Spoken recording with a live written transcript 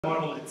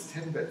model, it's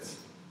 10 bits.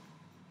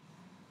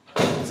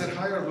 Is it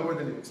higher or lower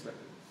than you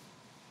expected?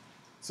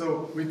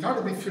 So we thought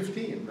it'd be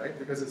 15, right?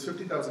 Because it's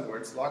 50,000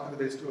 words. Log to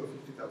the base 2 of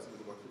 50,000 is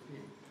about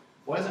 15.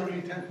 Why is it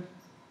only 10?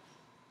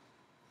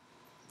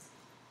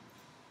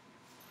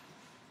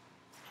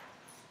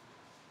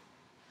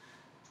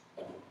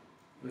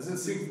 Does it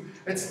seem?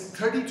 It's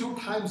 32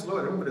 times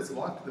lower. Remember, it's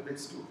log to the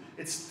base 2.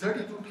 It's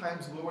 32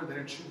 times lower than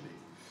it should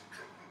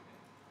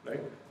be.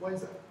 Right? Why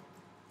is that?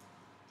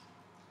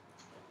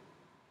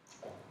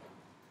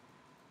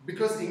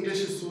 Because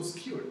English is so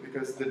skewed.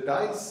 Because the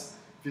dice,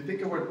 if you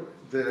think about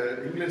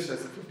the English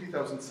as a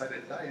 50,000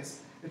 sided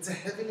dice, it's a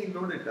heavily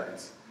loaded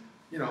dice.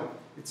 You know,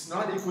 it's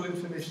not equal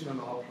information on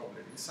all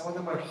probabilities. Some of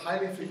them are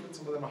highly frequent,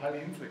 some of them are highly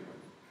infrequent.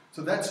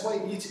 So that's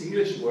why each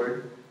English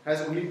word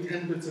has only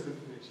 10 bits of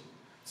information.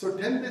 So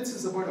 10 bits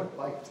is about a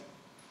byte.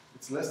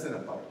 It's less than a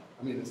byte.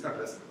 I mean, it's not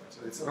less than a byte,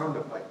 so it's around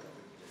a byte.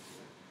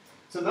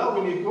 So now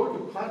when you go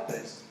to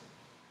context,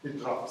 it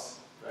drops,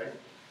 right?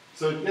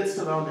 So it gets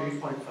to around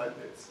 8.5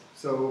 bits.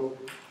 So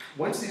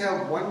once you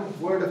have one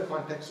word of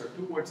context or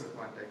two words of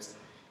context,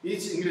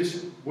 each English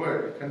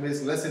word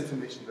conveys less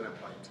information than a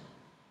byte.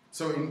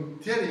 So in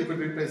theory, you could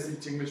replace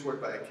each English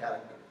word by a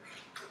character.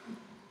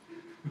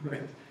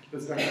 Right?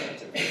 That's not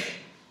happening.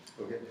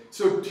 Okay.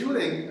 So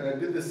Turing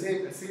did the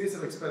same, a series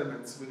of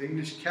experiments with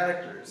English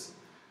characters,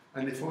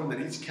 and they found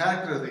that each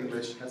character of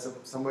English has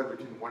somewhere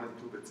between 1 and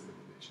 2 bits of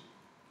information.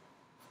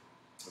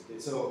 Okay.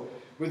 So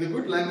with a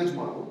good language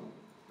model,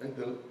 right,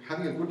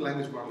 having a good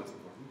language model is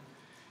important.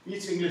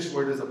 Each English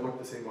word is about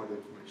the same amount of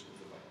information as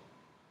the byte.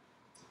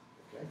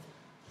 Okay.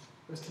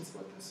 Questions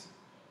about this?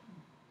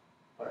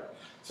 All right.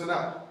 So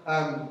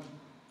now,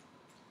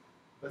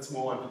 let's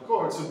move on to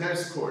code. So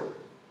there's code.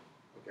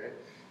 Okay.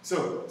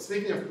 So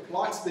speaking of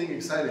plots being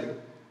exciting,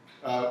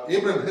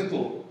 Abram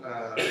Hintle,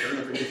 I don't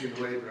know if you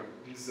know Abram,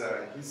 he's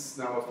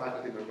now a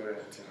faculty member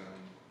at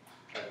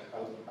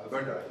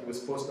Alberta. He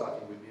was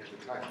postdocing with me at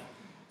the time.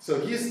 So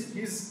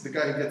he's the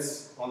guy who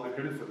gets all the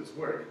credit for this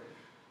work.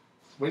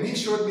 When he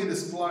showed me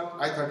this plot,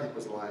 I thought he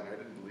was lying. I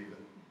didn't believe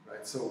it.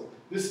 Right. So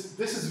this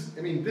is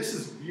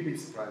really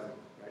surprising.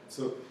 Right.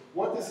 So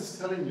what this is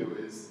telling you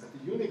is at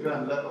the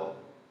unigram level,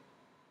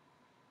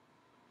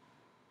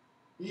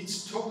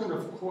 each token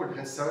of code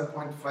has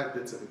 7.5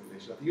 bits of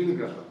information at the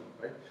unigram level,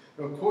 right?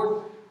 Now,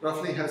 code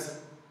roughly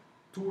has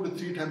 2 to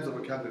 3 times the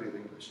vocabulary of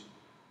English,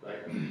 right?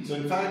 So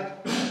in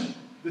fact,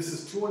 this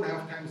is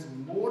 2.5 times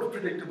more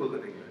predictable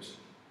than English,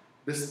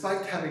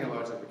 despite having a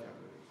larger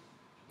vocabulary,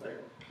 right?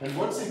 And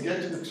once you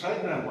get to the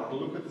trigram model,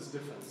 look at this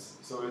difference.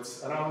 So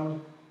it's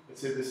around,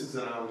 let's say this is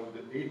around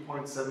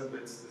 8.7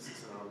 bits, this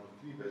is around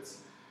 3 bits.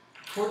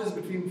 Code is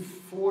between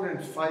 4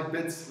 and 5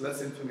 bits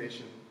less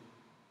information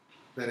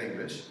than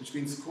English, which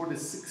means code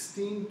is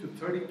 16 to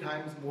 30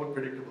 times more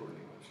predictable than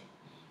English,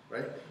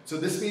 right? So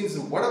this means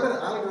whatever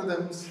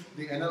algorithms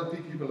the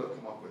NLP people have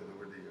come up with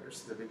over the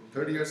years, there have been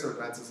 30 years of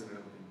advances in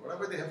NLP,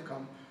 whatever they have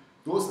come,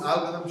 those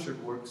algorithms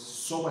should work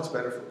so much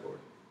better for code.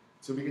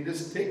 So we can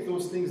just take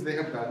those things they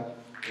have done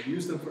and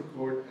use them for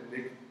code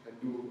and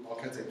do all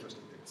kinds of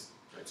interesting things,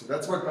 right? So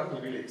that's what got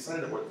me really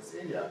excited about this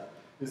area,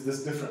 is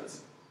this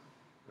difference,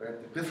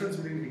 right? The difference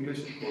between English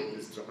and code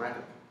is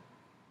dramatic.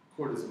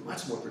 Code is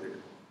much more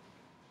predictable.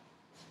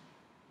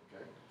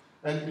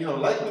 And you know,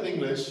 like with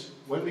English,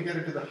 when we get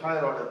into the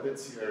higher order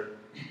bits here,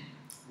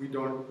 we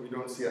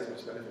don't see as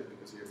much benefit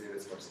because we have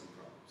various parsing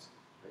problems.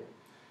 Right?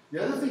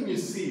 The other thing you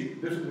see,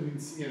 the difference between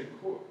C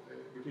and code,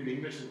 between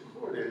English and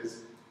code,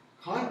 is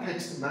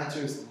context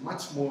matters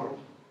much more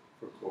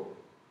for code.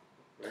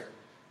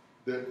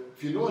 Right?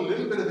 If you know a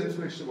little bit of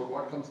information about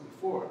what comes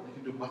before, you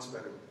can do much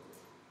better with code.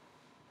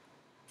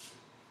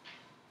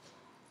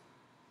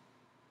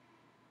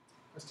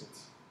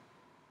 Questions?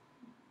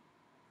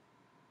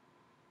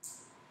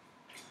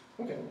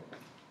 Okay,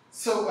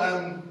 so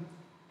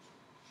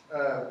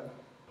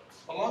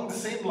along the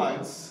same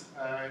lines,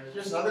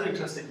 here's another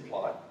interesting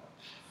plot.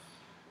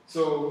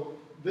 So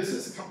this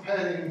is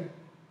comparing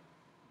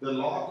the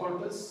law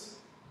corpus,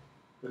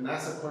 the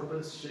NASA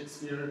corpus,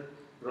 Shakespeare,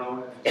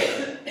 Brown, and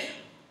Java.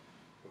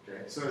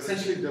 Okay, so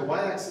essentially the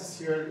y-axis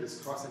here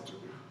is cross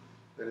entropy.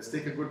 That is,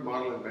 take a good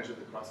model and measure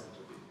the cross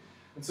entropy.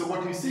 And so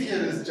what you see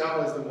here is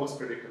Java is the most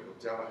predictable.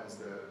 Java has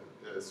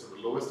the sort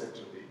of lowest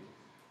entropy.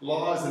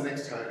 Law is the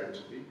next higher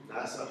entropy,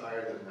 NASA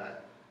higher than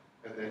that,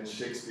 and then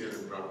Shakespeare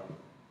and Brown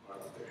are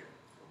up there.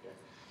 Okay.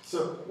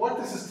 So what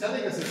this is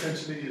telling us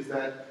essentially is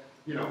that,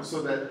 you know,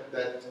 so that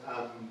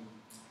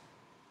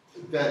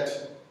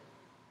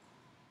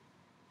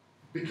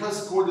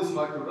because code is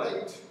hard to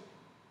write,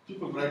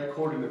 people write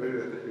code in a very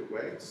repetitive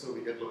way, so we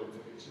get low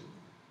information.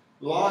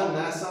 Law and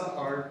NASA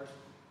are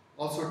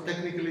also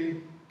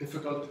technically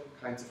difficult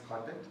kinds of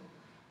content.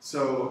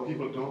 So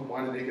people don't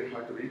want to make it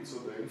hard to read, so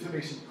the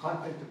information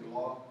content in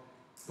law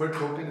per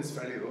token is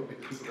fairly low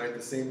because people write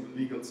the same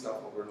legal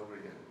stuff over and over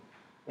again.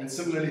 And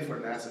similarly for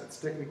NASA, it's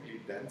technically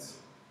dense,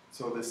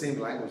 so the same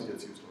language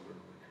gets used over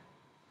and over again.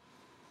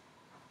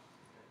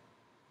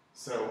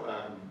 So,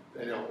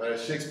 you know,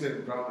 whereas Shakespeare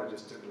and Brown are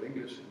just general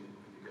English, and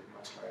you get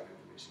much higher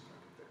information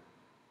content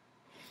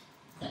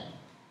there.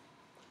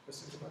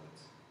 Questions about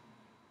this?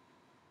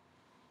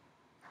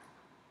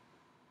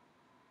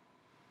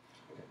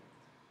 Okay.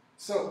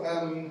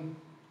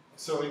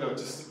 So,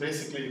 just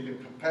basically you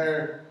can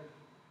compare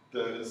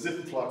the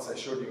zip plots I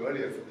showed you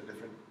earlier for the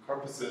different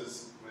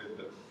corpuses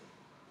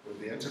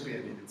with the entropy,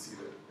 and you can see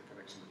the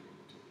connection between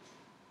the two.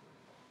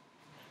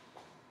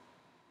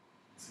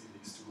 See,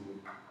 these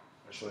two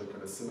are showing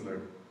kind of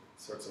similar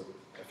sorts of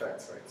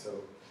effects, right? So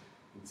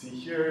you can see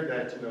here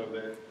that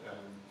that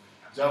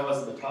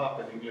Java's at the top,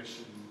 and English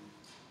and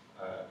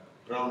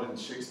Brown and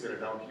Shakespeare are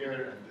down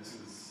here, and this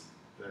is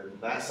the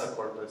NASA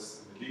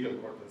corpus and the legal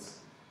corpus.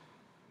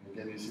 And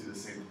again, you see the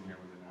same thing here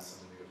with the NASA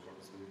and the legal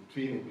corpus,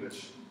 between English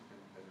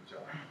and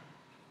Java.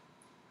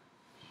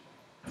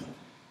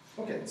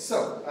 Okay,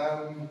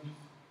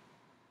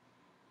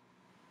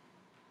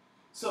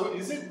 so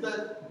is it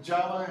that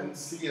Java and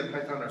C and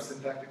Python are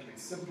syntactically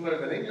simpler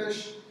than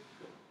English?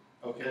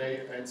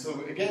 Okay, and so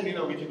again,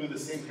 we can do the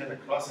same kind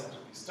of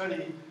cross-entropy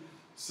study.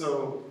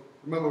 So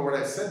remember what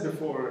I said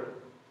before,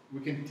 we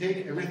can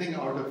take everything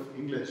out of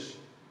English,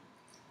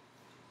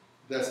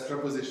 that's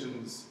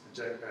prepositions,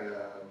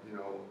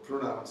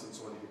 pronouns and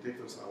so on, you can take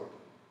those out,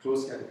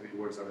 closed category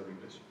words out of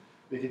English.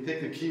 We can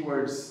take the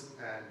keywords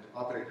and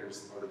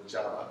operators out of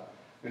Java,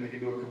 and we can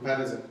do a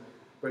comparison.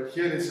 But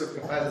here, instead of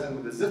comparison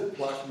with the zip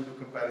plot, we do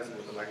comparison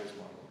with the language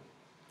model.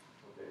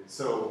 Okay,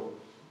 so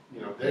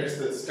there's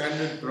the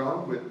standard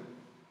Brown with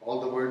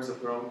all the words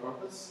of Brown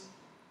corpus,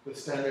 the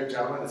standard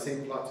Java, the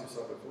same plots you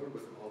saw before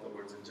with all the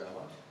words in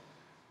Java.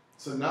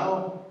 So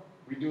now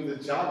we do the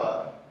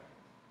Java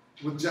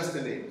with just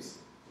the names,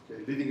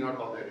 okay, leaving out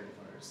all the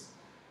identifiers,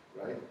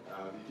 right?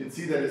 You can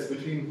see that it's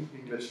between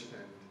English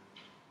and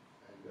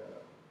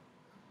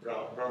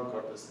Brown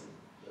corpus and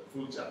the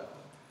full Java.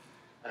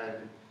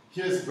 And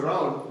here's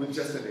Brown with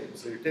just the name.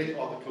 So you take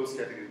all the closed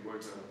category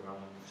words out of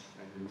Brown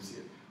and you see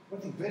it.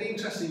 One thing very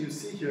interesting you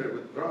see here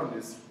with Brown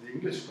is the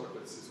English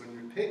corpus is when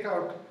you take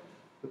out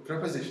the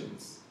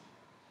prepositions,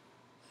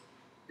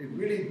 it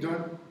really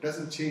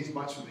doesn't change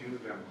much from the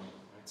unigram model.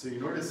 Right? So you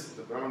notice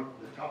the Brown,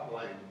 the top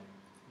line,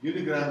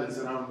 unigram is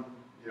around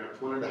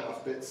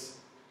 12.5 bits,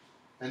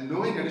 and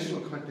knowing additional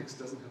context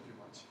doesn't help you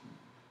much.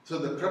 So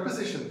the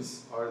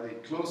prepositions are the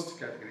closed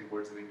category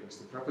words in English.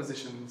 The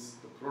prepositions,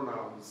 the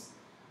pronouns,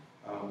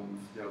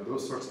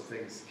 those sorts of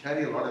things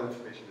carry a lot of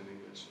information in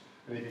English.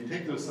 And if you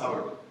take those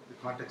out, the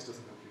context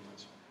doesn't help you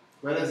much.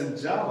 Whereas in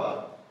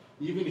Java,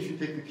 even if you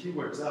take the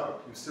keywords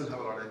out, you still have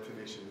a lot of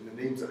information, and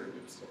the names are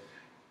reduced.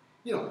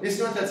 It's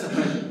not that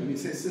surprising. When you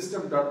say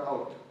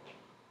system.out,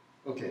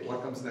 okay,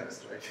 what comes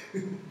next, right?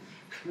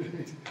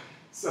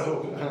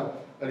 So,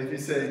 and if you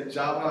say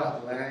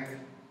Java,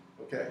 lang,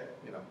 okay,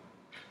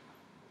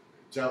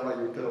 Java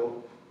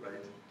util,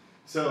 right?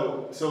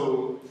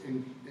 So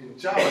in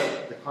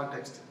Java, the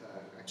context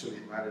actually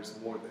matters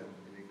more than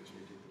in English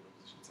when you take the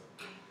prepositions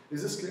out.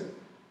 Is this clear?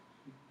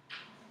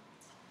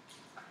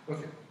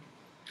 Okay.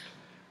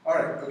 All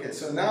right. Okay.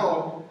 So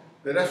now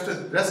the rest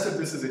of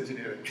this is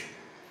engineering.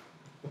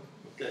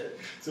 Okay.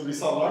 So we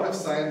saw a lot of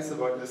science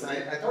about this, and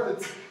I thought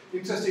it's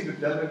interesting to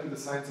delve into the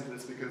science of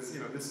this because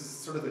this is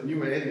sort of a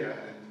new area,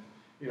 and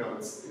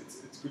it's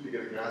good to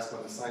get a grasp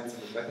on the science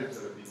and the methods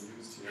that are being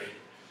used here.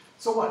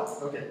 So what?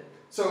 Okay.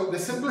 So the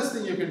simplest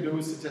thing you can do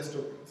is suggest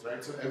tokens,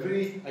 right? So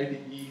every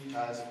IDE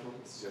has a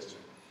token suggestion.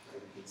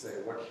 Right? You can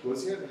say what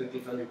goes here, and it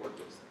will tell you what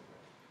goes there.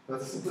 Right?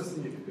 That's the simplest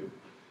thing you can do.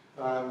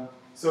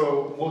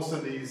 So most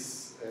of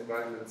these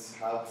environments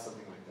have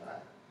something like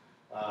that.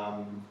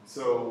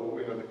 So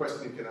the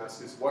question you can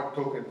ask is what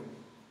token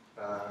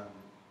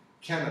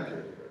can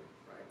appear here,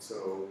 right?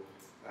 So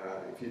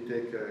if you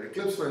take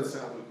Eclipse for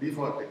example,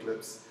 default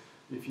Eclipse,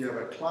 if you have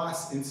a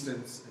class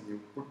instance and you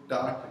put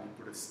dot and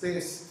you put a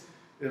space,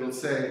 it'll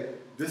say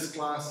this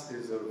class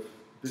is of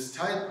this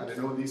type, and I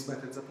know these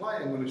methods apply.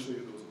 I'm going to show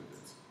you those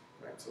methods,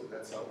 right? So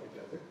that's how we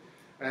get it.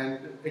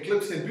 And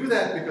Eclipse can do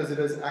that because it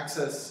has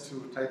access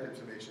to type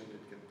information.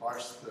 It can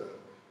parse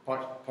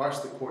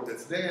the code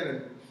that's there,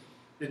 and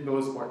it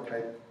knows what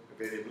type a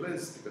variable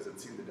is because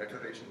it's seen the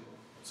declaration,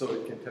 so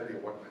it can tell you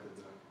what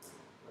methods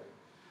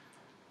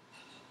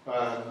are,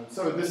 right?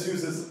 So this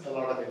uses a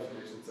lot of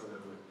information similar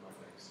to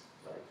context,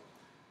 right?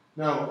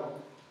 Now,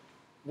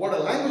 what a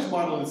language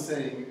model is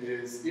saying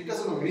is it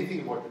doesn't know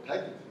anything about the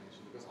type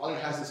information because all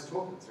it has is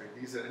tokens, right?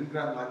 These are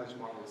n-gram language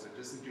models. It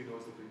just simply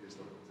knows the previous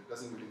tokens. It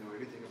doesn't really know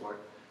anything about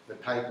the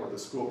type or the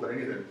scope or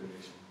any of that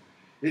information.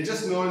 It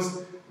just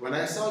knows when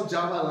I saw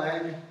Java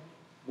lang,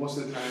 most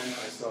of the time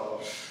I saw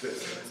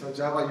this. When I saw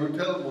Java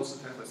util, most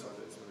of the time I saw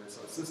this. When I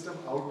saw system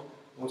out,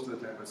 most of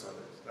the time I saw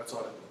this. That's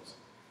all it knows.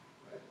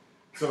 Right?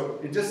 So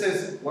it just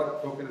says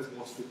what token is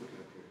most frequently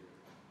appearing.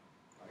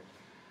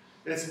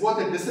 Right? It's both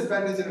a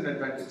disadvantage and an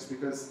advantage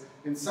because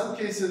in some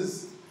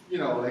cases,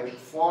 like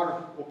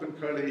for open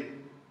curly,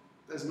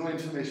 there's no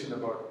information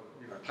about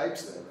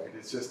types there, right?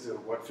 It's just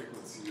what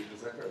frequency it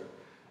has occurred.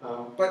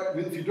 But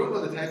if you don't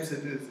know the types,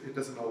 it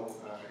doesn't know.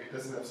 It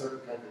doesn't have certain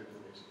kind of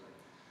information, right?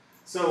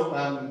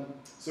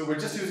 So we're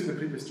just using the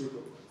previous two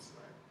tokens,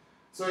 right?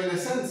 So in a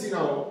sense,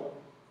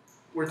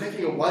 we're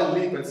taking a wild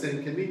leap and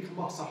saying, can we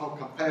somehow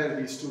compare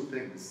these two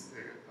things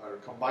or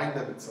combine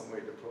them in some way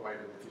to provide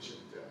an efficient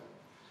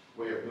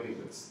way of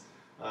doing this?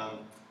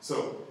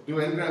 So do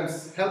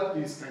n-grams help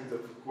these kinds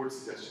of code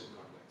suggestion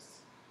contexts?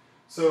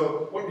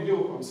 So what we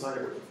do, I'm sorry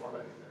about the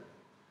formatting there.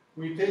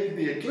 We take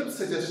the Eclipse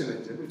suggestion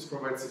engine, which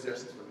provides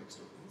suggestions for next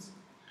tokens.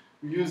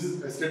 We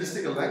use a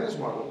statistical language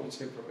model, which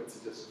can provide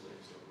suggestions for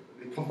next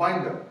tokens. We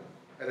combine them.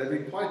 At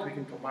every point, we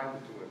can combine the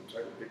two and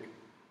try to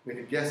make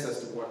a guess as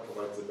to what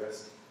provides the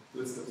best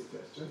list of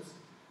suggestions.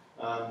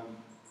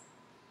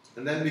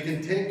 And then we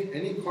can take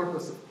any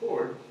corpus of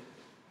code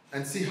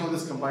and see how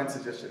this combined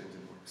suggestion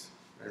engine works.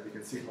 Right? We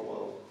can see how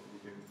well we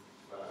can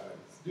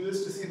do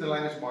this to see the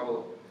language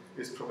model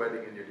is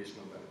providing any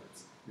additional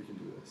benefits. We can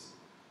do this.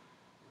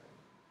 Right?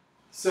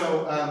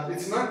 So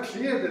it's not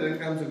clear that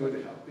n-grams are going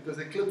to help because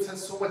Eclipse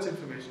has so much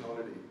information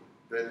already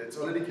that it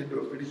already can do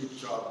a pretty good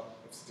job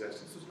of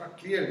suggestions. So it's not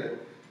clear that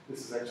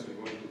this is actually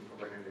going to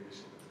provide any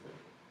additional benefit.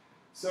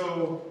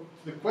 So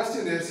the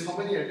question is, how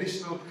many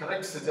additional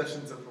correct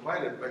suggestions are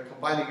provided by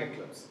combining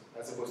Eclipse,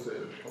 as opposed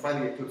to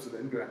combining Eclipse with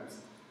n-grams,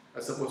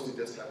 as opposed to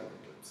just having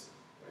Eclipse.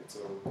 Right? So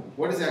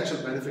what is the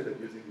actual benefit of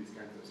using these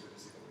kinds of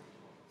statistical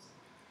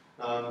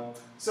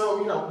models?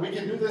 So we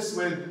can do this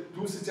with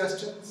 2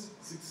 suggestions,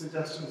 6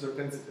 suggestions, or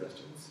 10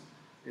 suggestions.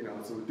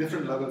 So with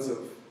different levels of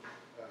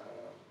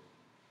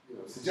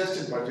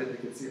suggestion budget, you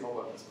can see how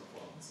well this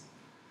performs.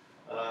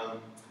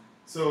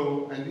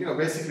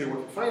 Basically what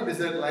we find is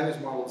that language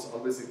models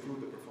always improve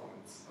the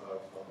performance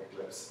of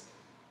Eclipse.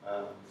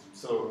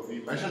 So we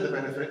measure the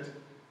benefit,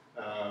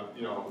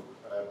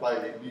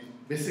 we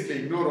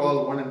basically ignore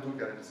all 1 and 2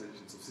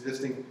 characterizations of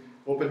suggesting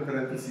open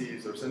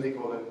parentheses or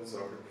semicolons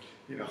or,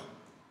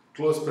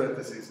 close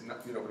parentheses.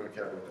 We don't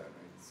care about that.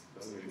 Right? It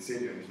doesn't really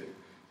say you anything.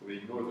 So we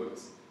ignore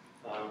those.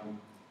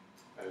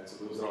 And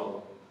so those are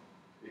all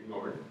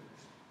ignored.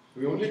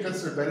 We only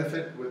consider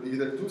benefit with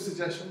either 2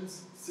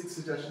 suggestions, 6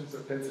 suggestions,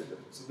 or 10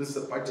 suggestions. So this is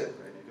a budget,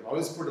 right? You can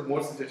always put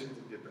more suggestions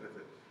and get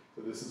benefit.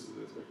 So this is with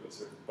respect to a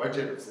certain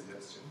budget of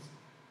suggestions.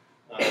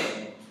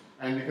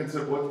 And we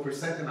consider both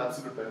percent and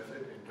absolute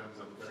benefit in terms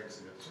of correct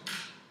suggestions.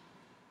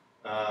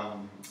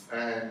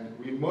 And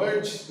we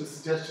merge the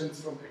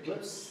suggestions from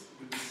Eclipse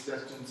with the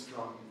suggestions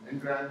from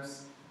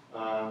n-grams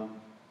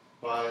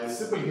by a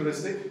simple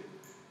heuristic.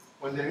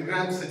 When the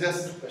n-grams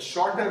suggest a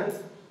shorter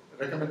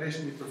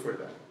recommendation, we prefer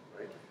that.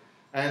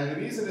 And the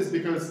reason is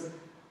because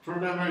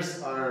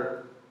programmers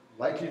are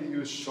likely to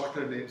use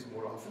shorter names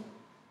more often.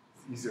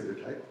 It's easier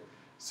to type.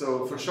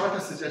 So for shorter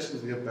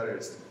suggestions, we have better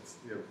estimates.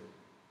 We have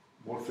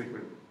more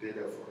frequent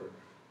data for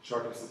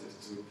shorter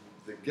suggestions. So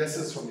the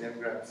guesses from the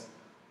n-grams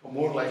are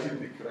more likely to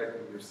be correct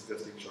when you're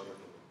suggesting shorter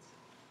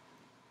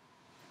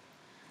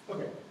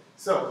tokens. Okay,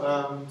 so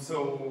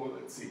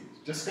let's see.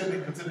 Just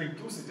considering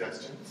 2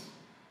 suggestions.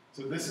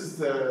 So this is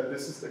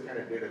the kind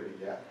of data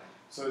we get.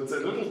 So it's a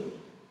little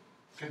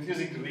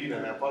confusing to read,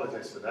 and I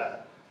apologize for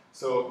that.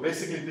 So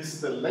basically, this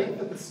is the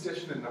length of the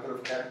suggestion in number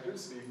of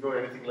characters. We ignore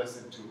anything less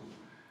than 2.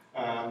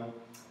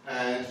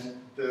 And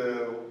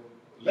the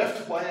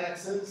left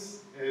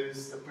y-axis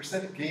is the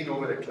percent gain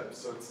over Eclipse.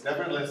 So it's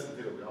never less than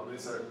 0. We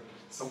always are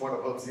somewhat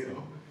above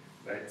 0,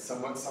 right?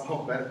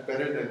 Somehow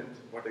better than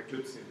what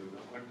Eclipse can do. We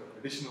want an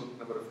additional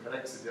number of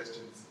correct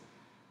suggestions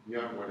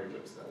beyond what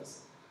Eclipse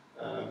does.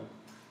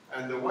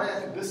 And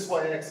this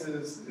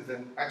y-axis is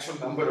an actual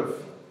number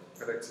of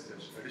correct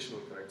suggestions, additional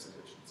correct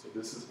suggestions. So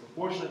this is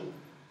proportion,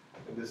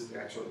 and this is the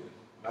actual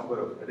number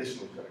of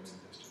additional correct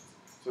suggestions.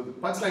 So the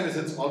punchline is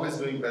it's always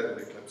doing better in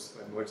Eclipse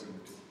by merging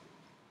the 2.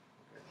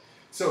 Okay.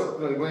 So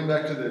going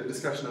back to the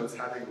discussion I was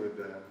having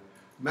with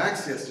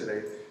Max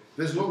yesterday,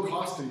 there's no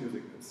cost to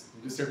using this.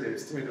 You just have to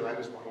estimate the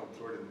language model and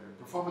throw it in there.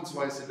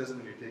 Performance-wise, it doesn't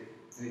really take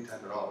any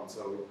time at all.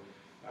 So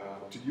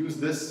to use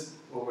this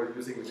over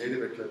using a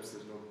native Eclipse,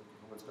 there's no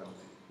performance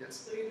penalty.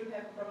 Yes? So you don't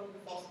have a problem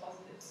with false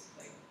positives,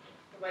 like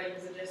providing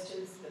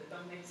suggestions that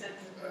don't make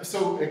sense?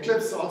 So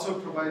Eclipse also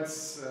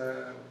provides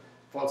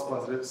false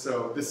positives.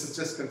 So this is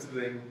just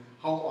considering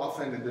how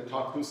often in the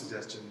top 2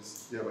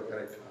 suggestions you have a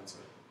correct answer.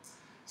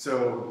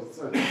 So it's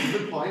a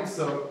good point.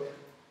 So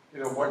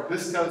what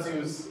this tells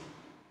you is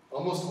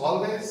almost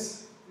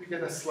always we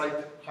get a slight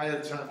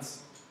higher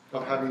chance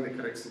of having the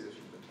correct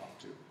suggestion in the top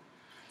 2.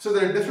 So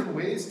there are different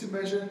ways to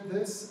measure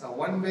this.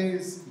 One way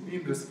is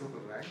mean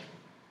reciprocal rank,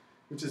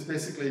 which is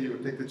basically you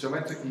take the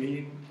geometric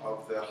mean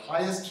of the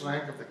highest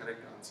rank of the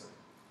correct answer.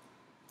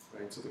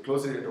 Right? So the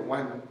closer you get to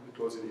 1, the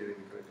closer you're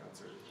getting the correct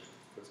answer.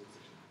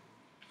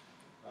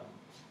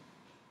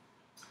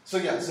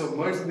 So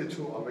merging the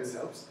 2 always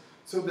helps.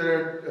 So there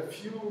are a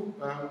few,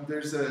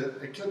 there's an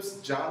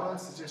Eclipse Java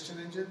suggestion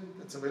engine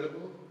that's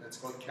available. It's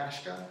called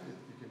Kashka. You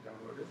can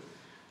download it.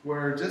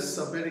 We're just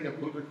submitting a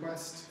pull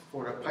request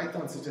for a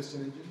Python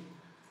suggestion engine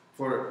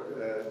for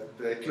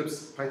the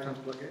Eclipse Python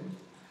plugin.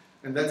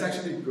 And that's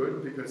actually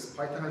good because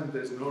Python,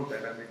 there's no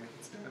dynamic,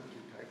 it's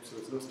dynamically typed, so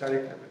there's no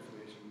static type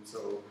information.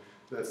 So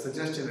the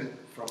suggestion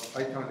from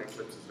Python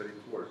Eclipse is very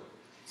poor.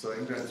 So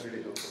n-grams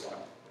really helps a lot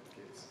in that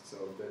case. So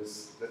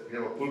we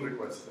have a pull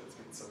request that's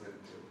been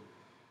submitted to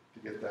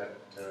get that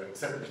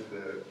accepted in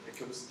the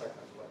Eclipse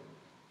Python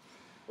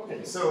plugin.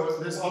 Okay, so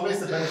there's always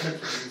the benefit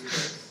of using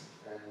this,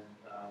 and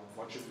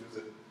one should use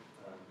it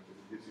because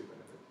it gives you a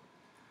benefit.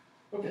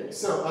 Okay,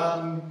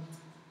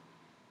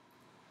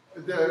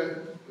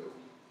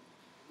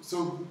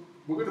 so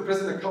we're going to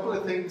present a couple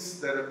of things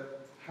that have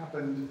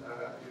happened,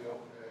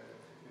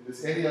 in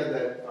this area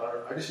that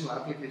are additional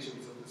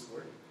applications of this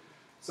work.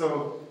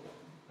 So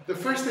the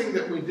first thing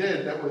that we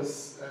did that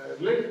was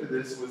related to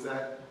this was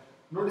that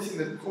noticing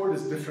that chord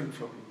is different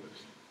from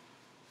English.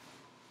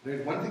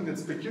 Right? One thing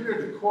that's peculiar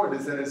to chord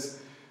is that it's,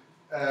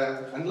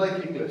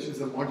 unlike English, is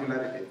a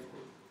modularity of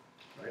chord.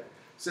 Right?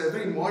 So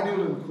every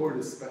module in chord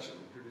is special,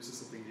 it produces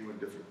something new and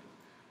different.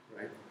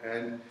 Right?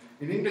 And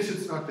in English,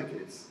 it's not the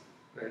case.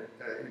 Right?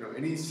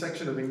 Any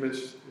section of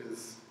English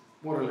is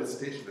more or less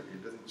stationary,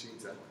 it doesn't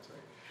change that much.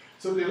 Right?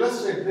 So to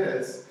illustrate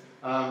this,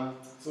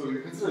 so you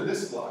consider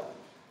this plot.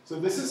 So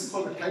this is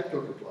called a type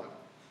total plot.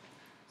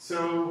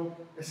 So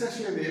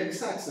essentially the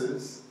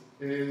x-axis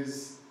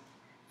is,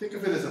 think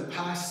of it as a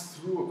pass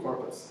through a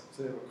corpus.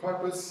 So you have a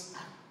corpus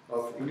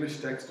of English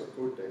text or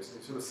code text, and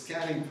you're sort of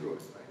scanning through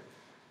it.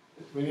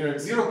 Right? When you're at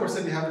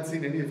 0%, you haven't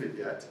seen any of it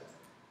yet.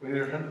 When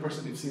you're at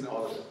 100%, you've seen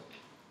all of it.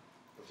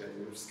 Okay,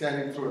 you're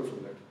scanning through it from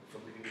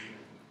beginning to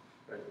end,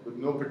 right? With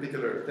no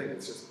particular thing,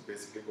 it's just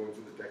basically going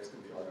through the text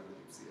in the order that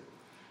you see it.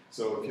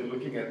 So if you're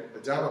looking at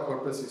a Java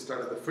corpus, you start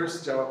at the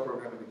first Java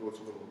program and you go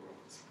through the whole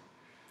corpus.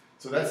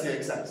 So that's the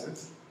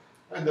x-axis.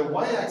 And the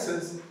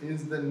y-axis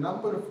is the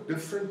number of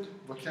different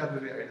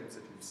vocabulary items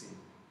that you've seen.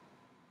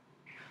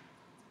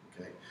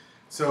 Okay.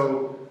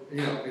 So, in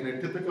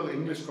a typical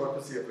English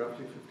corpus, you have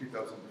roughly 50,000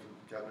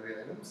 different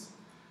vocabulary items,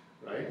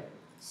 right?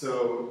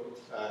 So,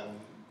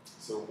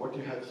 so what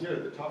you have here,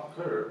 the top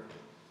curve,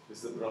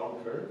 is the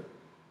brown curve.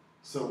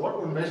 So what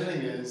we're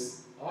measuring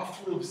is,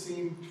 after we've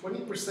seen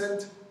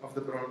 20% of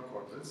the brown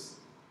corpus,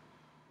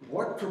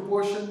 what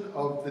proportion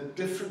of the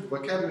different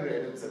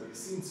vocabulary items that we've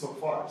seen so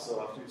far?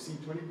 So after you've seen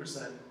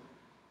 20%,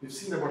 you've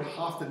seen about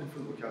half the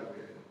different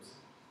vocabulary items.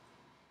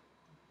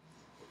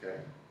 Okay?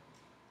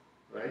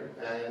 Right?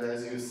 And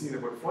as you've seen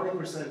about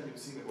 40%, you've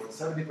seen about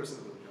 70% of the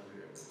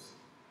vocabulary items.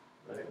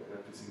 Right? And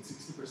after you've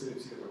seen 60%,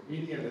 you've seen about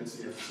 80%, and then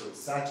so you have sort of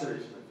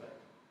saturation effect.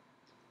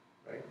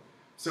 Right?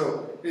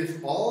 So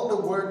if all the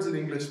words in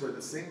English were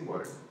the same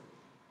word,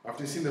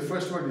 after you've seen the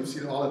first word, you've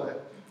seen all of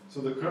it. So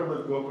the curve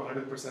will go up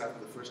 100% after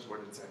the first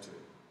word is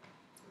saturated.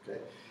 Okay?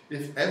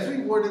 If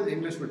every word in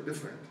English were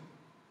different,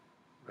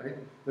 right,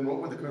 then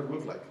what would the curve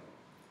look like?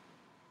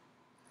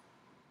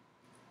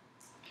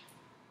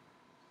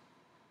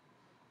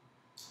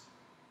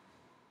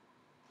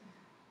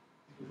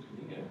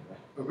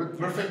 A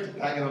perfect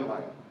diagonal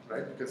line,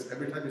 right? Because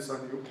every time you saw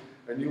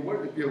a new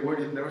word, it'd be a word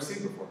you've never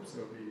seen before. So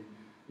it'd be,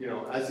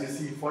 as you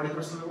see 40%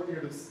 of the word,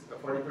 you're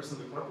 40% of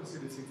the corpus,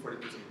 you're seeing 40%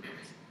 of the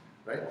corpus.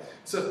 Right?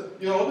 So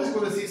you're always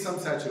going to see some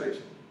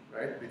saturation,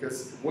 right?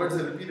 Because words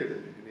are repeated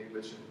in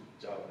English and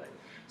Java, right?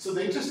 So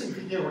the interesting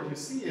thing here, what you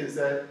see is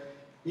that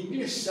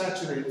English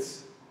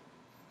saturates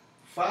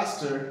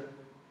faster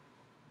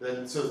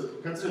than, so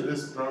consider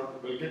this brown,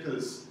 we'll get to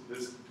this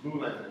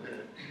blue line in a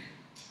minute.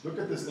 Look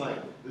at this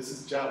line, this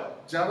is Java.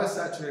 Java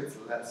saturates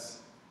less.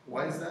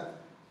 Why is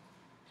that?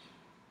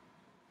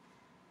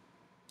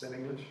 Than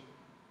English?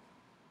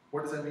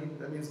 What does that mean?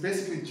 That means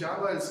basically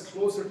Java is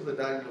closer to the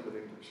diagonal than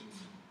English.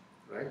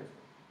 Right?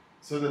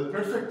 So the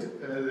perfect,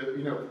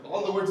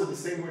 all the words are the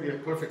same word, you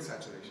have perfect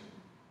saturation.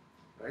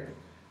 Right?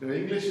 Now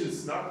English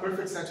is not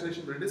perfect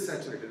saturation, but it is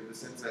saturated in the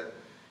sense that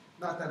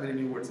not that many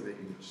new words are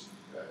being used,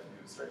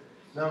 right?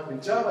 Now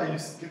in Java, you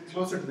get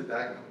closer to the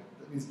diagonal.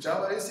 That means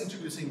Java is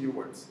introducing new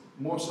words,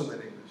 more so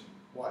than English.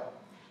 Why?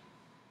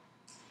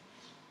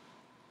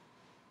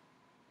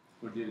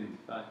 For the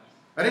identifiers.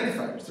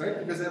 Identifiers,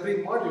 right? Because every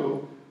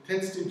module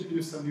tends to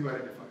introduce some new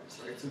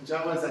identifiers, right? So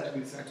Java is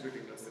actually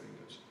saturating less than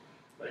English,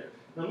 right?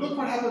 Now look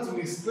what happens when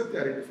we split the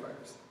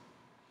identifiers.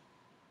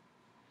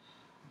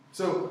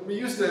 So we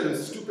used a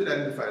stupid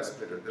identifier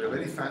splitter. They're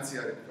very fancy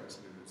identifier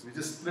splitters. We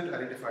just split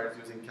identifiers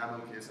using camel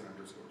case and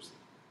underscores.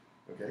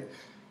 Okay?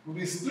 When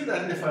we split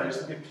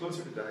identifiers, we get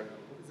closer to diagonal.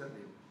 What does that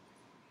mean?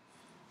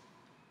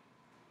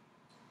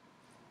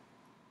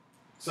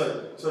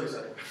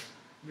 Sorry.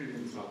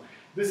 Reading this wrong.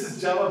 This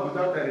is Java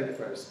without the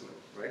identifier split,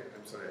 right?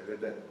 I'm sorry, I read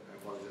that. I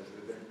apologize. I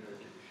read that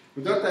incorrectly.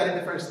 Without the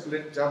identifier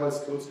split, Java is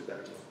close to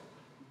diagonal.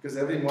 Because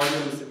every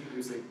module is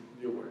introducing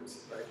new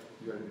words, right?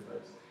 New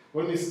identifiers.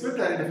 When we split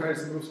the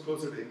identifiers, it moves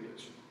closer to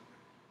English.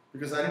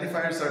 Because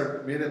identifiers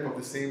are made up of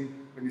the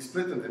same, when you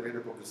split them, they're made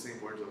up of the same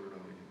words over and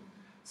over again.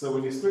 So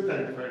when you split the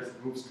identifiers,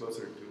 it moves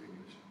closer to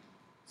English.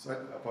 So I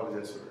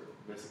apologize for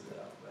messing that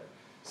up, right?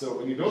 So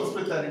when you don't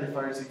split the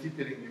identifiers, you keep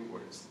getting new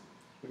words.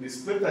 When you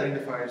split the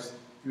identifiers,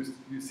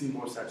 you see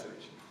more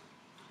saturation.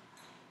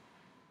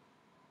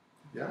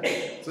 Yeah?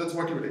 So that's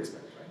what you would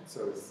expect, right?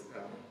 So it's,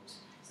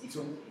 if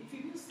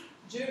you use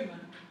German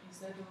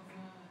instead of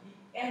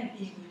and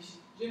English,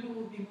 German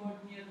will be more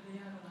near the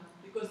diagonal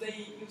because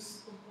they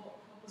use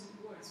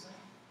opposite words,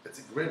 right? That's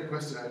a great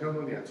question. I don't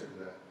know the answer to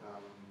that.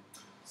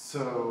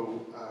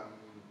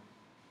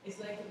 It's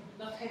like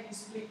not having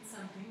split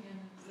something, and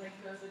it's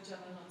like the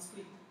Java not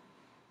split.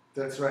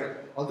 That's right.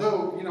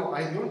 Although, you know,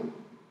 I don't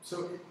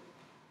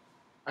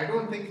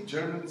think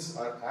Germans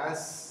are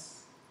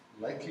as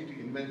likely to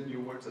invent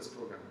new words as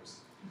programmers.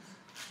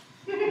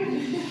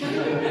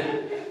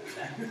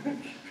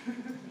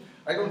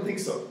 I don't think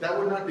so. That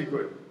would not be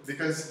good,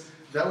 because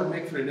that would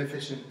make for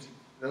inefficient.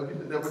 That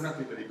would not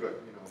be very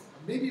good. You know,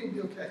 maybe it would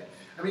be okay.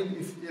 I mean,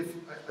 if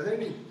are there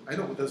any? I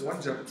know there's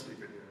one German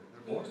speaker here.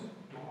 There are more.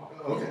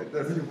 Okay,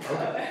 there's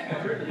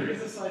okay. There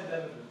is a side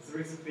evidence.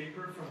 There is a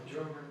paper from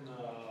German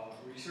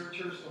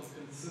researchers on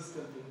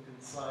consistent and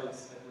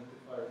concise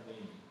identifier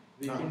naming.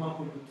 They came up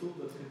with a tool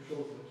that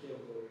controls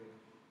vocabulary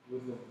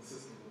within the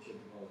system that you're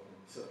developing.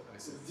 So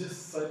it's just a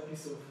side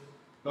piece of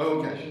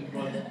information,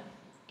 but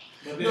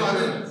no, I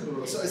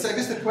mean, so I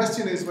guess the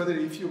question is whether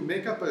if you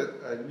make up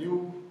a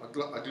new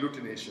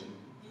agglutination,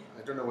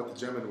 I don't know what the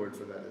German word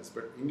for that is,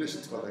 but English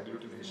it's called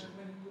agglutination.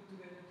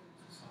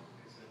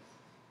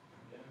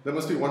 There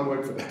must be one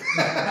word for that.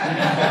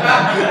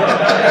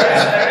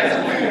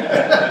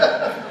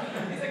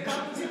 It's a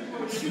composite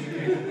word.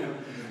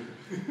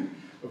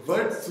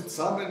 Word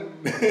zusammen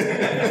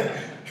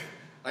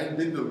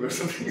Einbindung or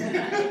something.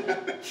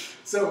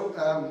 So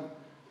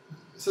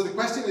the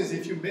question is,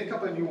 if you make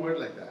up a new word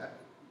like that,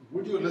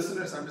 would your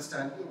listeners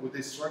understand it? Would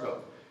they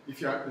struggle?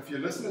 If your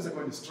listeners are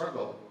going to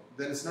struggle,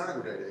 then it's not a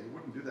good idea. You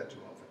wouldn't do that too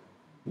often.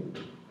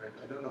 Right?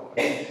 I don't know.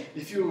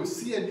 If you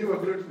see a new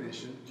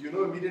agglutination, do you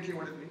know immediately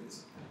what it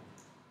means?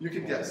 You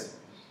can guess.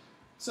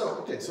 So,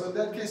 okay, so in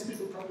that case,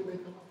 people probably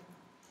make them up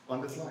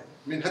on the fly. I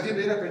mean, have you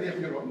made up any of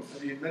your own?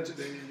 Have you invented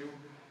any new?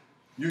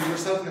 You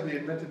yourself, have you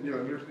invented new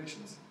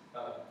agglutinations?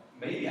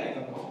 Maybe, I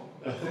don't know.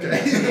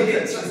 Okay.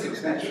 It's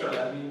just natural.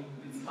 I mean,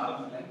 it's part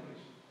of the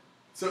language.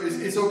 So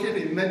it's okay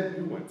to invent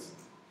new ones?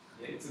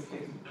 Yeah, it's okay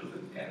to put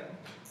it together.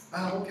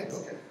 Ah, okay,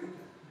 okay.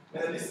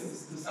 When I listen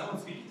to someone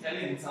speak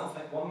Italian, it sounds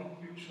like one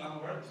huge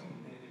long word to me.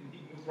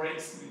 It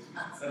breaks in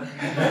between.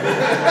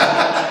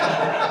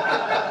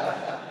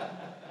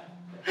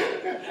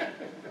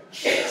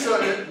 So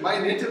my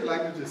native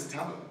language is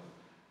Tamil,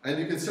 and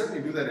you can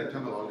certainly do that in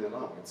Tamil all day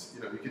long. It's,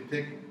 you know, you can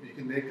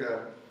make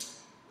a,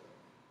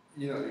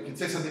 you know, you can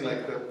say something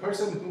like the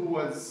person who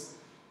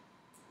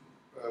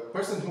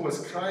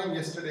was crying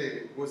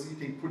yesterday was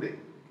eating pudding.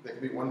 That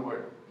can be one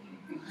word.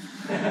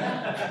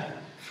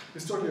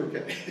 It's totally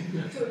okay.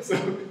 So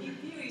in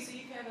theory, so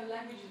you have a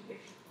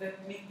language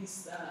that make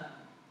this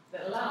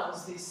that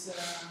allows this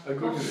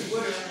composite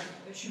word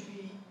should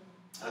be.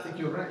 I think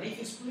you're right. If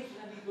you split,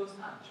 then it goes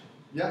up.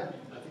 Yeah,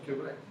 I think you're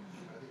right.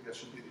 I think that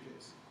should be the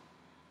case.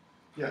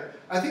 Yeah,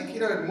 I think, you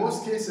know, in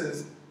most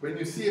cases, when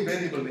you see a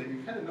variable name,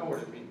 you kind of know what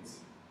it means.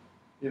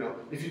 You know,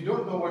 if you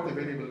don't know what the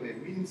variable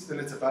name means, then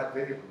it's a bad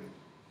variable name.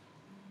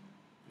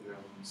 You know,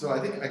 so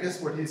I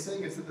guess what he's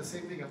saying is that the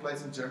same thing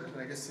applies in German,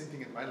 and I guess same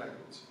thing in my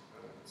language.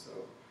 So,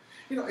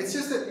 you know, it's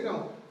just that, you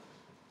know,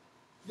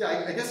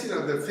 yeah, I guess, you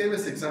know, the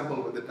famous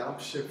example with the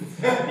Dampfschiff,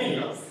 you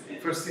know,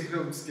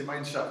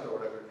 Versicherungsgemeinschaft or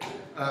whatever.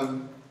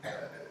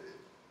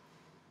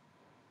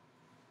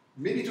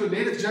 Maybe to a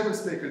native German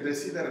speaker, they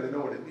see that and they know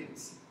what it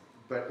means.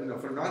 But, you know,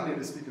 for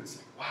non-native speakers, it's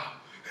like, wow,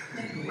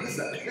 what is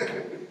that?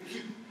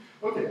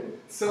 Okay,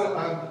 so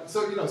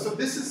you know, so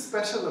this is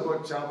special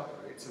about Java,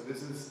 right? So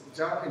this is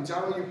Java. In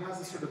Java, you have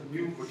this sort of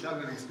new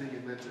vocabularies being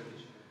invented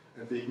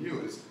and being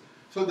used.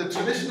 So the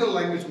traditional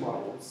language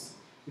models,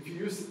 if you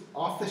use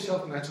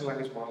off-the-shelf natural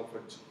language model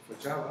for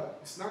Java,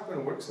 it's not going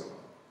to work so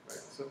well, right?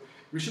 So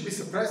we should be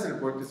surprised that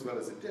it worked as well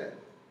as it did.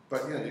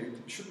 But, you know,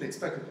 you shouldn't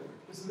expect it to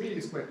work. This really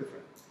is quite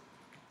different.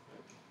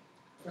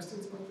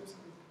 Questions about this?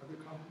 Other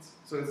comments?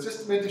 So it's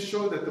just meant to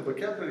show that the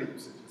vocabulary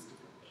usage is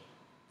different.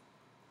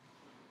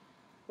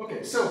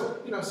 Okay, so,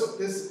 you know, so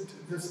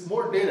there's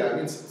more data. I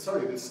mean,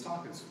 sorry, this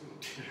talk is full of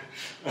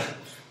data.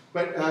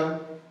 But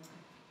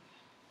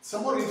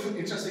some more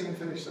interesting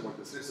information about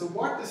this. So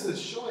what this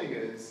is showing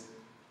is,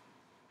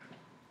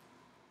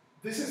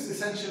 this is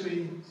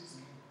essentially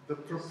the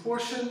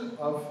proportion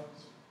of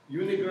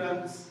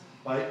unigrams,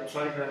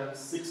 trigrams,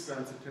 6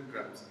 grams, and 10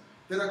 grams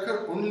that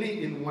occur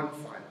only in one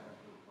file.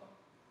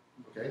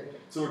 Okay,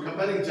 so we're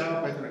comparing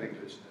Java, Python, and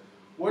English.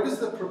 What is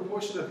the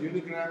proportion of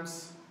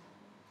unigrams,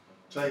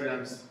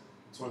 trigrams,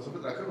 so on and so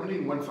forth that occur only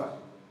in one file?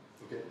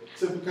 Okay,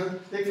 so if we can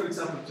take, for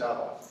example,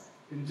 Java.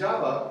 In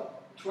Java,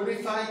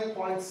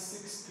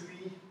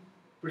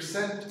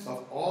 25.63%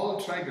 of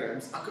all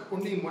trigrams occur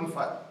only in one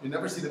file. You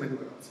never see them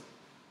anywhere else.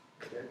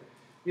 Okay?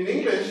 In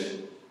English,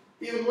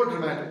 even more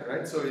dramatic,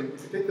 right? So if you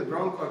take the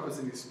brown corpus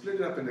and you split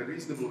it up in a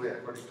reasonable way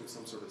according to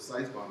some sort of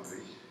size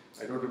boundary,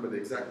 I don't remember the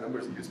exact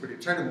numbers you use, but you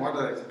try to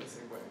modelize it the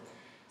same way.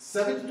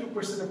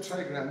 72% of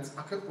trigrams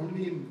occur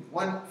only in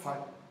one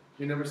file.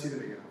 You never see them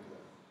again after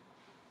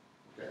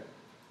that. Okay.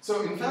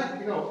 So in fact,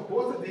 you know,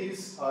 both of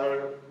these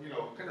are, you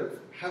know, kind of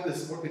have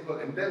this what we call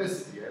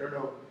endemicity. I don't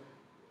know,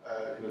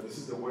 you know, this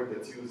is the word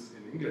that's used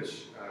in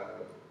English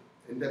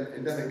endemic, I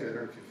don't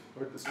know if you've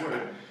heard this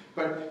word,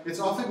 but it's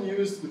often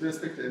used with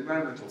respect to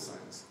environmental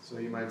science. So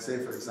you might say,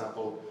 for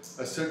example,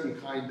 a certain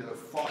kind of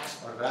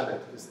fox or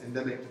rabbit is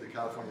endemic to the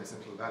California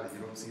Central Valley.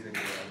 You don't see it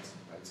anywhere else.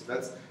 Right? So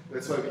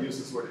that's why we use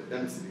this word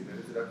endemicity. That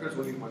is, it occurs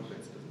only in one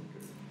place, it doesn't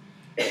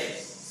occur.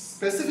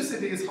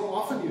 Specificity is how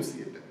often you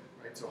see it there.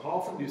 Right? So how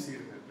often do you see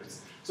it in that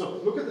place?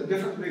 So look at the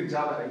difference between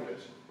Java and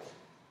English.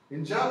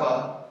 In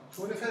Java,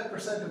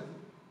 25%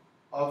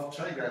 of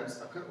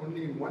trigrams occur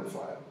only in one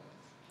file,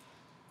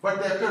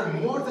 but they occur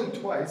more than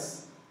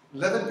twice,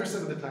 11%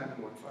 of the time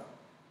in one file.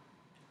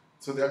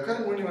 So they occur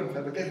in only one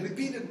file, but they're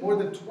repeated more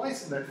than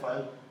twice in that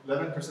file,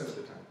 11% of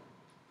the time.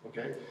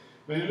 Okay?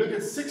 When you look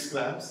at 6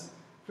 grams,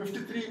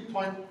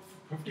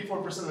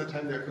 53.54% of the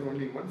time they occur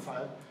only in one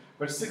file,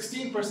 but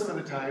 16% of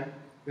the time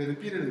they're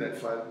repeated in that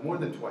file more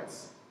than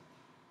twice.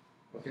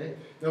 Okay?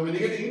 Now when you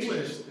get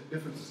English, the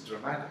difference is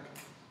dramatic.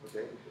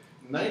 Okay?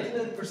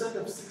 99%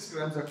 of 6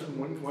 grams occur in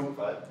one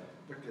file,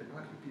 but they're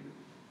not repeated.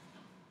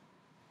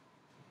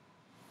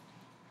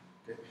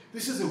 Okay?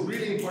 This is a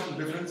really important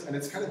difference, and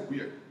it's kind of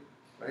weird,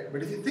 right?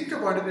 But if you think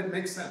about it, it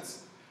makes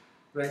sense,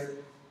 right?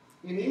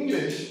 In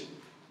English,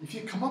 if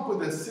you come up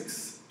with a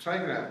 6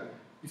 trigram,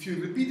 if you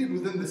repeat it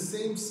within the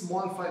same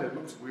small file, it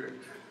looks weird,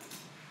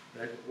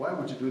 right? Why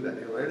would you do that?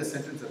 You write a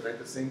sentence and write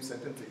the same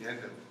sentence again,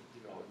 and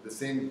the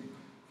same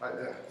file.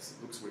 It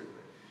looks weird, right?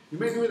 You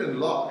may do it in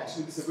law.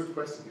 Actually, this is a good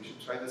question. We should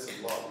try this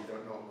in law. We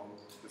don't know how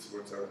this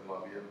works out in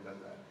law. We haven't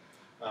done that.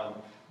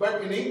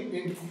 But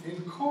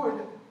in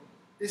code,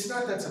 it's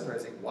not that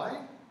surprising.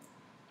 Why?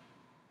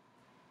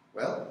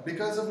 Well,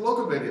 because of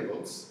local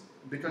variables,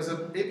 because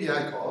of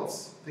API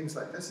calls, things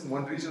like this. In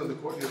one region of the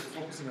code, you're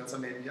focusing on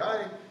some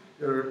API,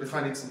 you're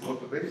defining some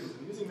local variables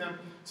and using them.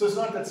 So it's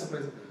not that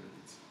surprising that it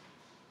repeats.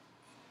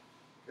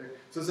 Okay?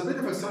 So it's a bit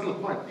of a subtle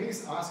point.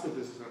 Please ask if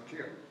this is not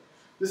clear.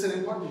 This is an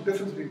important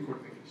difference between code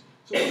and English.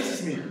 So what does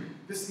this mean?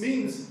 This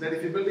means that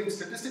if you're building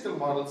statistical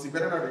models, you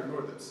better not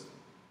ignore this.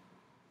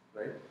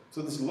 Right?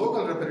 So this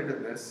local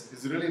repetitiveness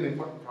is really an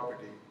important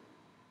property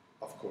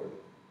of code.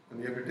 And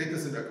you have to take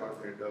this into account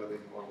when you're developing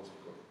models of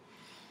code.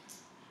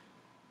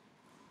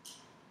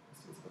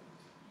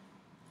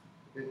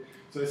 Okay.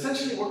 So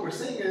essentially what we're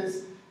saying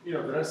is,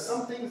 there are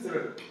some things that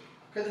are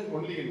occurring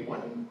only in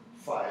one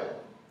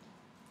file,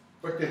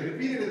 but they're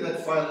repeated in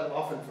that file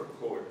often for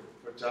code.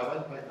 For Java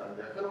and Python,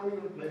 they occur only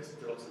in one place, but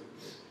they're also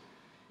repeated.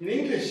 In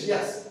English,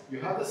 yes, you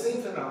have the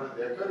same phenomenon.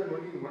 They occur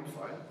only in one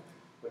file,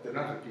 but they're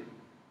not repeated.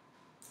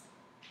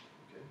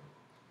 Okay.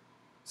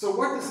 So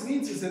what this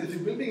means is that if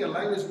you're building a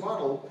language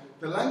model,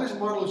 the language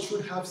model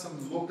should have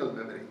some local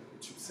memory.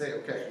 It should say,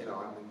 okay,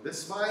 I'm in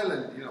this file,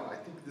 and I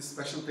think this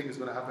special thing is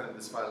going to happen in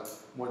this file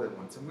more than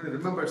once. I'm going to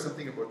remember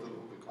something about the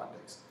local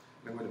context,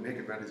 and I'm going to make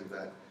advantage of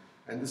that.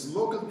 And this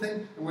local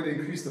thing, I'm going to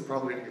increase the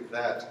probability of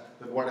that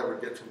than what I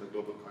would get from the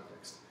global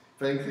context.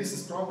 If I increase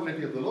this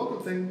probability of the local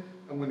thing,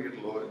 I'm going to get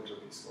a lower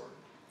entropy score.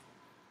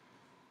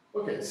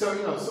 Okay,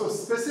 so so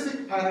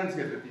specific patterns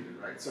get repeated,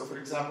 right? So for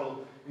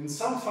example, in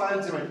some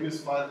files you might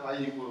use file I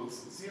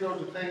equals 0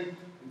 to thing.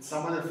 In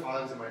some other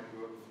files you might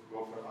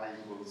go for I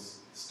equals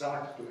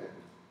start to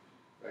end,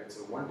 right?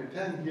 So 1 to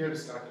 10 here,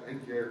 start to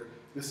end here.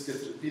 This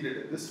gets repeated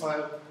in this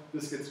file.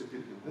 This gets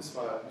repeated in this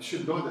file. You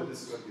should know that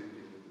this is going to be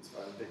repeated in this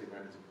file and take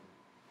advantage of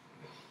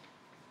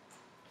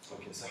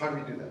it. Okay, so how do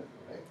we do that?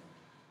 All right.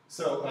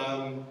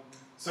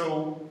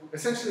 So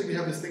essentially we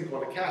have this thing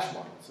called a cache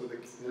model. So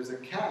there's a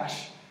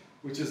cache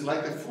which is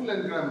like a full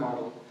n-gram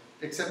model,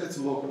 except it's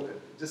local. It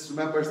just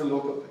remembers the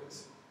local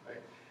things,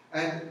 right?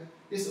 And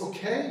it's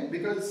okay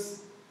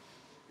because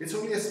it's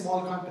only a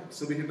small context.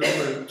 So we can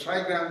remember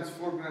trigrams,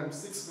 4 grams,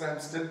 6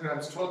 grams, 10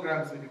 grams, 12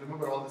 grams. We can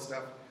remember all this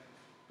stuff.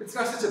 But it's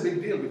not such a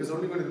big deal because we're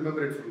only going to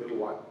remember it for a little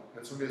while.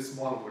 And it's only a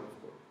small amount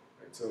of code,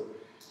 right? So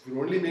if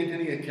you're only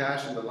maintaining a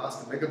cache in the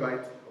last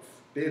megabyte of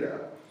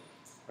data,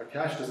 our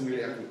cache doesn't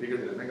really have to be bigger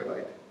than a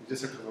megabyte. You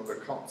just have to remember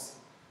counts,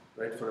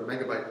 right, for a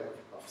megabyte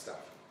of stuff.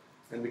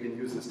 And we can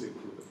use this to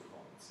improve the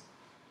performance.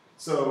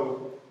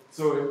 So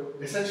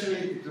essentially,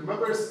 it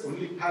remembers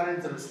only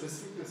patterns that are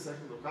specific to a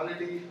certain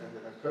locality and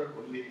that occur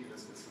only in a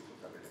specific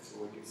locality. So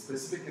when it's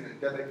specific and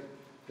endemic,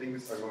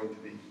 things are going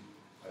to be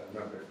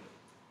remembered,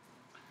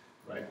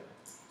 right?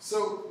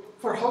 So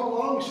for how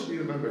long should we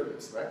remember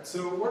this, right?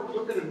 So what we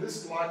look at in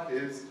this plot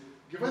is,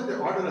 given the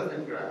order of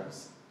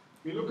n-grams,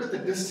 we look at the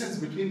distance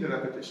between the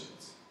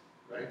repetitions,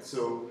 right?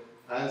 So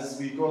as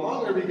we go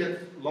longer, we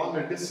get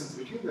longer distance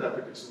between the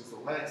repetitions. The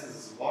y-axis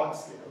is log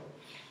scale.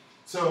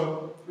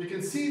 So we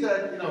can see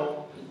that,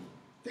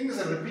 things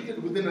are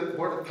repeated within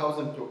about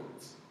 1,000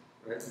 tokens,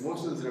 right?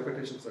 Most of these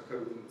repetitions occur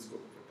within the scope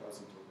of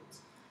 1,000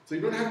 tokens. So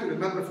you don't have to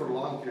remember for a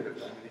long period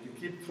of time. And you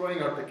can keep throwing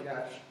out the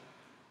cache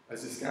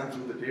as you scan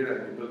through the data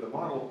and you build the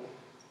model.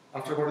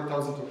 After about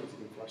 1,000 tokens,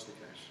 you can flush the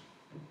cache.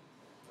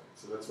 Right?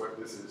 So that's what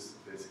this is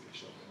basically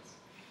showing us.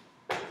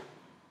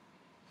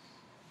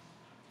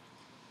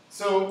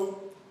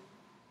 So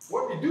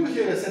what we do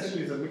here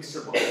essentially is a mixture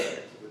model. Right?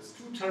 So there's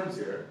 2 terms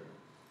here.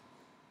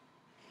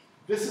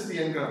 This is the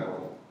n-gram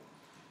model,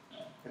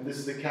 and this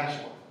is the cache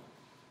model.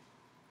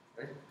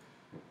 Right?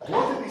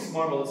 both of these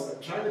models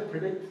are trying to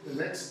predict the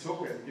next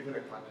token given a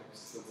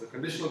context. So it's a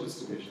conditional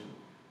distribution.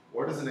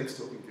 What is the next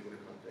token given a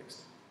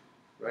context?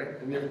 Right?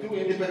 And we have two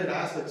independent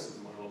aspects of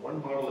the model.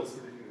 One model is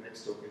predicting the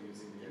next token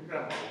using the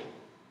n-gram model.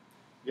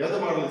 The other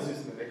model is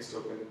using the next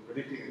token,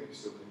 predicting the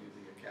next token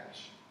using a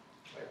cache.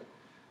 Right?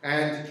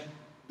 And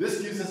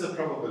this gives us a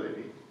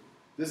probability.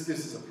 This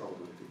gives us a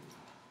probability,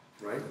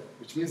 right?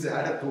 Which means they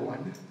add up to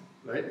 1,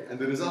 right? And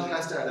the result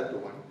has to add up to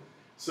 1.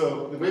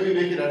 So the way we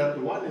make it add up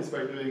to 1 is by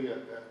doing a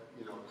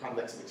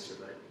convex mixture,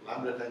 right?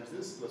 Lambda times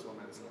this plus 1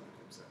 minus lambda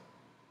times that.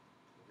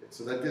 Okay,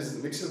 so that gives us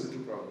a mixture of the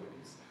two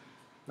probabilities.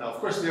 Now, of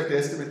course, we have to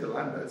estimate the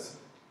lambdas.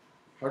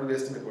 How do we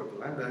estimate what the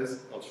lambda is?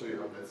 I'll show you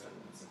how that's done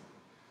in a second.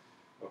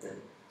 Okay,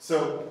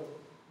 so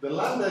the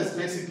lambda is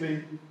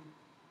basically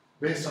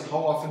based on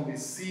how often we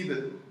see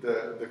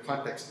the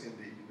context in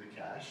the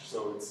cache.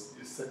 So it's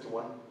set to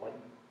 1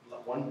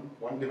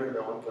 divided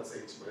by 1 plus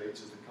h, where h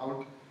is the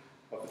count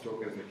of the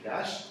token in the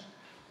cache.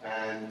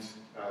 And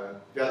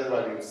the other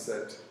value is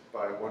set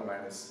by 1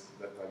 minus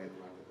that value of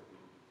lambda that we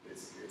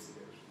basically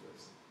estimated from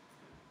this.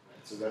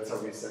 Right, so that's how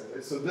we set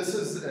this. So this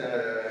is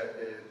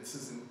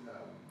in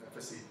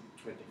FSC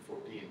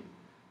 2014.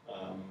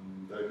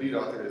 The lead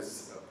author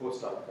is a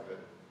postdoc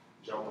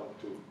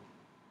Devanbu.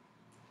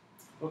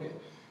 Okay,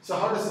 so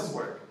how does this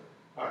work?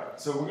 All right,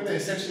 so we're going to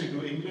essentially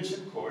do English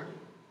and code,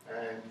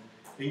 and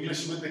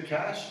English with the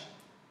cache,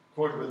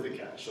 code with the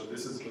cache. So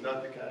this is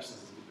without the cache,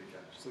 this is with the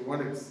cache. So we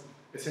want to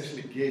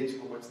essentially gauge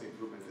how much the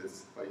improvement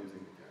is by using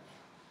the cache.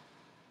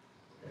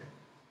 Okay,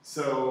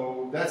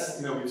 so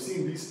that's, we've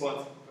seen these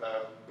plots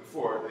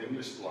before, the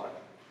English plot,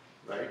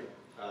 right?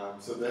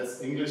 So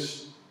that's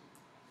English,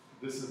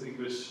 this is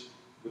English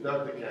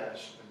without the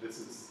cache, and this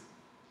is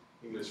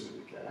English with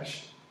the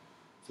cache.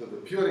 So the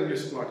pure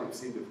English plot you've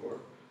seen before.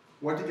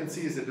 What you can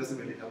see is it doesn't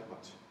really help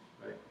much,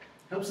 right?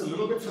 Helps a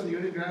little bit from the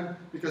unigram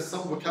because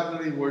some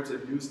vocabulary words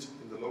are used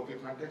in the local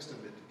context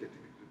and they get to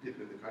be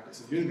repeated in the context.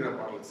 So the unigram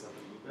model itself a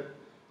little bit,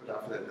 but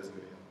after that it doesn't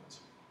really help much.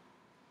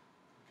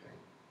 Okay.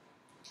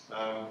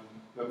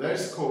 Now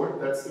there's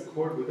code, that's the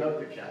code without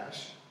the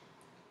cache.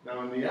 Now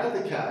when we add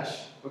the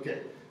cache,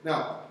 okay,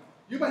 now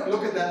you might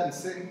look at that and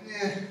say,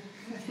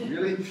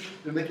 really?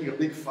 They're making a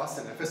big fuss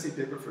in FSC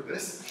paper for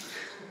this?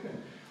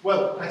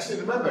 Well, actually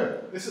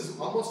remember, this is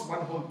almost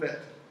one whole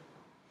bit,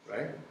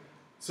 right?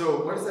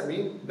 So what does that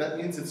mean? That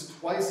means it's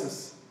twice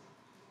as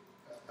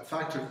a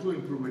factor of 2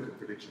 improvement in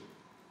prediction,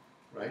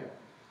 right?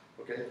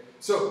 Okay,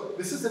 so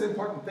this is an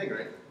important thing,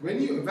 right? When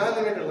you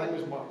evaluate a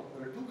language model,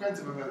 there are 2 kinds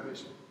of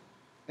evaluation.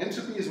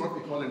 Entropy is what we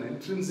call an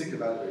intrinsic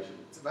evaluation.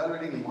 It's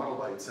evaluating the model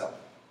by itself,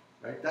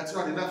 right? That's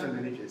not enough in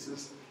many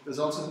cases. There's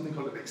also something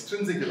called an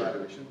extrinsic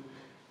evaluation,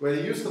 where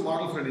you use the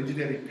model for an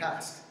engineering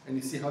task, and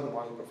you see how the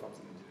model performs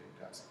in the engineering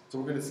task. So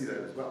we're going to see that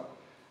as well,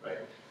 right?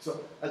 So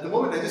at the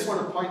moment, I just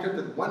want to point out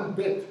that 1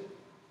 bit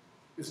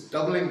is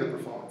doubling the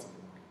performance of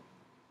the model,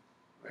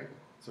 right?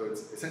 So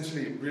it's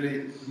essentially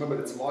really, remember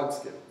it's log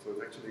scale, so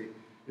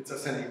it's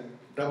assigning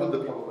double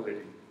the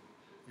probability,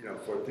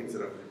 for things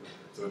that are different.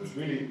 So it's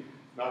really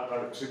not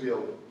a trivial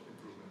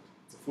improvement.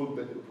 It's a full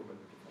bit improvement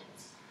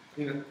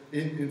in performance.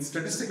 In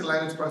statistical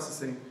language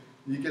processing,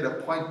 you get a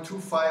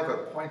 0.25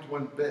 or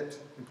 0.1 bit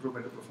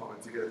improvement in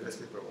performance. You get a best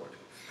paper award.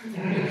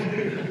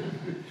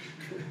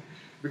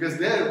 Because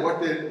there,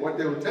 what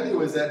they will tell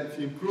you is that if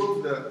you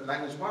improve the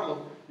language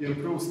model, you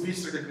improve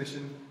speech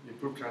recognition, you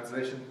improve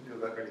translation,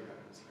 that really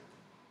matters.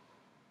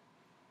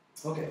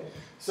 Right? Okay,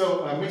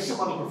 so mixture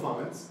model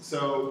performance.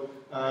 So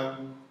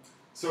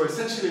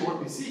essentially what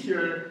we see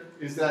here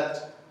is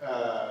that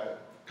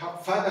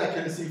top 5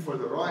 accuracy for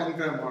the raw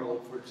n-gram model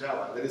for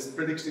Java, that is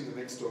predicting the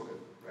next token,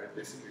 right?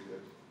 Basically,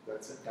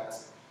 that's a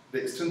task.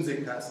 The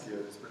extrinsic task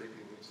here is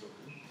predicting the next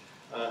token.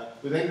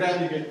 With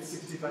n-gram, you get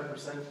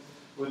 65%.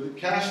 With the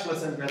cache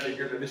plus n-gram, you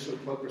get an additional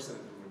 12%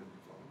 improvement in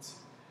performance,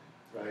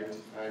 right?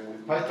 And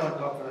with Python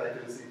top 5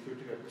 accuracy,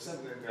 55%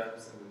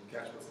 n-grams, and with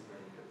cache plus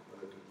n-gram, you get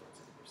another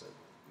 2.7%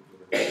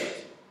 improvement in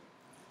performance.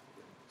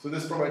 So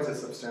this provides a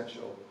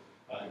substantial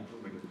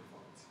improvement in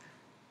performance.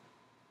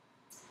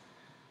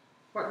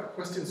 Right,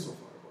 questions so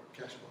far about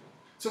cache model?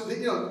 So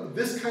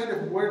this kind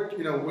of work,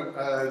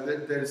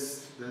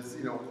 there's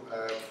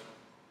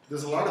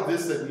a lot of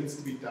this that needs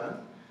to be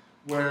done,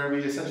 where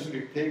we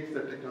essentially take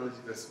the technology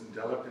that's been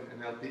developed in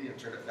NLP and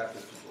try to adapt it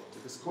to code.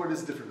 Because code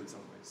is different in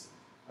some ways,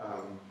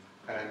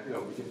 and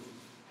we can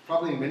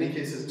probably in many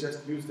cases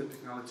just use the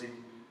technology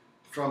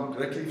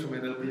directly from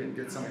NLP and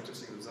get some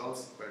interesting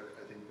results. But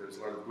I think there's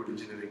a lot of good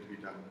engineering to be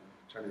done,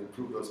 trying to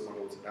improve those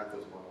models, adapt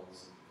those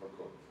models for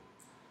code.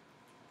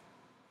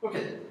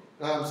 Okay,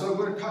 so I'm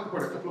going to talk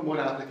about a couple more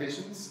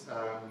applications,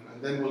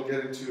 and then we'll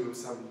get into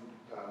some.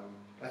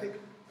 I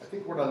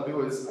think what I'll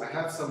do is I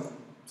have some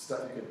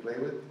stuff you can play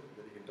with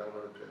that you can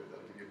download and play with.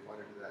 I'll give you a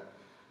pointer to that,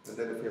 and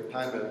then if we have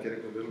time, I'll get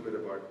into a little bit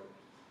about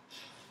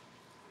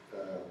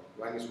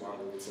language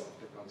modeling itself,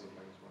 technology of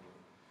language modeling.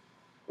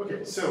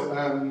 Okay, so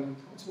how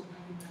much more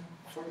time?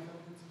 45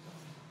 minutes.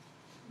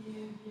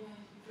 Yeah,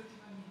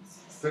 35 minutes.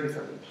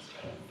 35 minutes.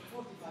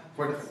 45.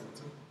 45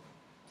 minutes.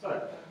 All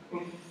right.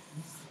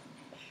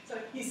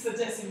 Sorry. he's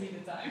suggesting me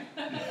the time.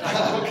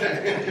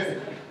 Okay.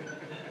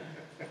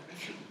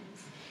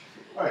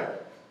 All right.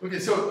 Okay.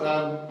 So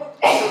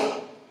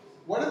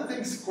one of the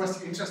things,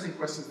 interesting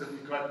questions that we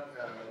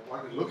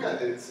wanted to look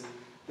at is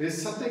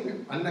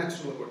something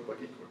unnatural about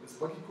buggy code. Does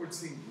buggy code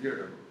seem weird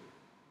or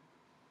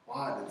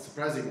odd and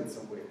surprising in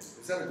some ways?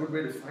 Is that a good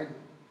way to find it?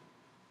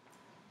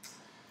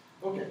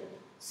 Okay.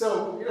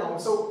 So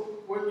so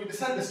when we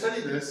decided to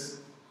study this,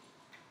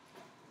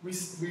 we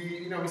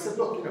said,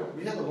 look,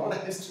 we have a lot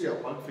of history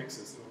of bug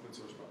fixes in open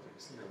source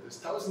projects. There's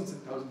thousands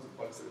and thousands of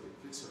bugs that have been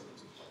fixed in open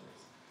source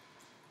projects.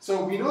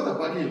 So we know the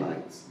buggy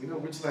lines. We know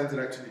which lines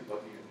are actually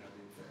buggy and have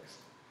been fixed.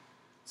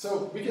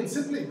 So we can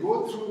simply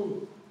go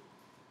through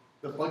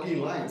the buggy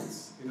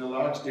lines in a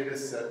large data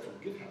set from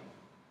GitHub.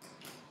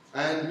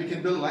 And we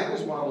can build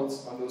language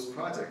models on those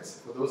projects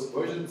for those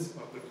versions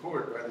of the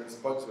code where these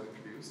bugs were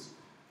introduced.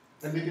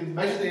 And we can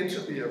measure the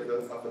entropy of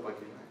the buggy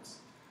lines.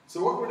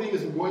 So what we're doing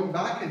is we're going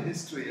back in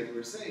history and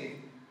we're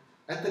saying,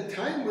 at the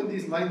time when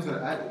these lines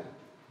were added,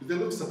 did they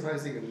look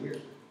surprising and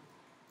weird?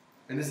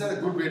 And is that a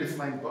good way to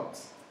find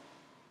bugs?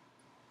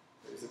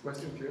 Is the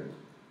question clear?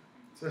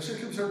 So I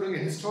should start doing a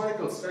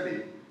historical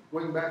study,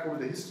 going back over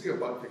the history of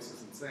bug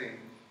fixes and saying,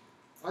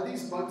 are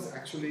these bugs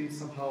actually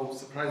somehow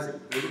surprising?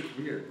 Do they look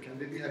weird? Can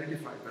they be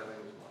identified by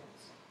language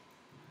models?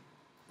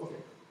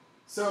 Okay.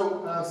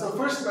 So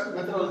first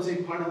methodology,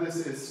 part of this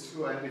is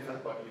to identify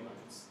buggy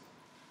lines.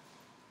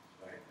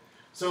 Right.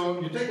 So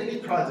you take any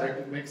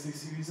project, it makes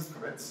these series of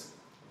commits.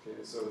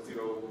 Okay, so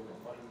 0,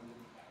 1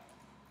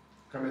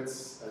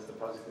 commits as the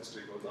project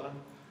history goes on.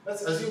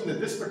 Let's assume that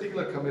this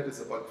particular commit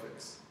is a bug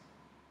fix.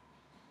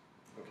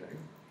 Okay.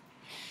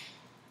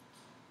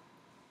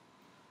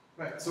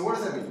 Right, so what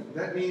does that mean?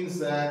 That means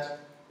that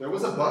there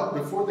was a bug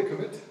before the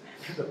commit,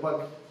 the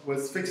bug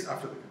was fixed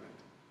after the commit.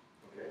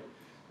 Okay.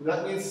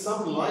 That means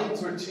some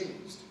lines were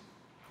changed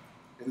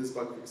in this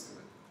bug fix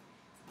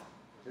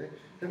commit. Okay.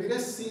 Have you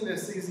guys seen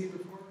SCZ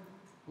before?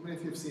 How many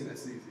of you have seen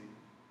SCZ?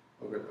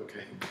 Oh, good,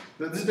 okay.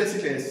 This is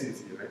basically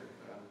SCZ, right?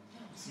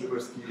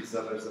 Sliversky,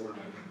 Zeller, Zimmerman.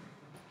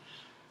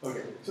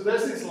 Okay, so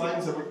there's these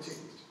lines that were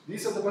changed.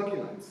 These are the buggy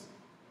lines.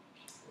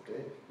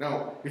 Okay.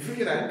 Now, if we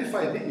can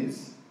identify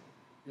these,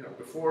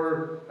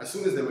 before, as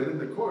soon as they were in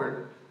the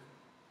code,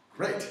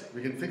 great,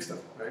 we can fix them,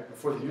 right?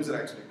 Before the user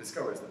actually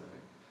discovers them,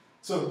 right?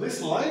 So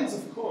these lines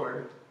of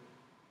code,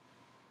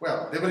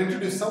 well, they were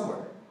introduced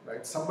somewhere,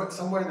 right?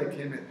 Somewhere they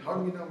came in. How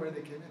do we know where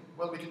they came in?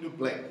 Well, we can do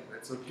blame,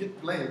 right? So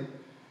git blame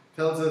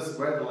tells us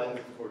where the lines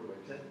of code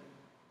went in,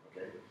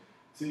 okay?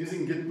 So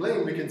using git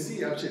blame, we can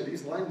see, actually,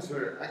 these lines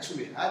were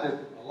actually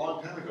added a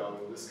long time ago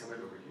in this commit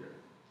over here,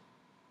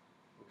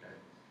 okay?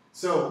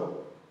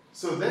 So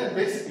then,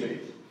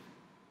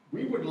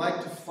 we would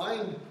like to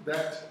find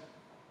that,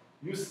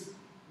 use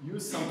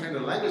some kind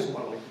of language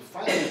modeling to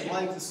find these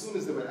lines as soon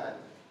as they were added,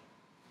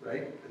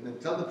 right? And then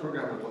tell the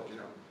programmer, look,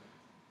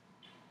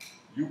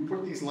 you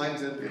put these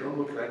lines in, they don't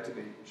look right to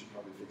me, you should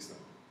probably fix them.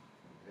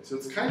 Okay, so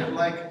it's kind of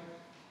like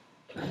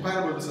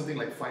comparable to something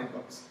like find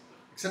bugs,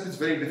 except it's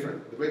very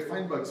different. The way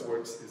find bugs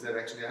works is that it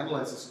actually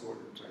analyzes code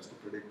and tries to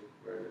predict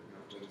where,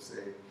 trying to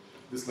say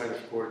this line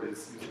of code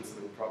is using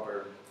some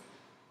improper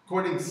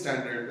coding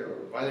standard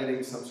or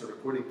violating some sort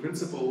of coding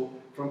principle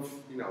from,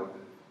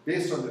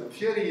 based on the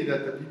theory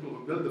that the people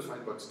who build the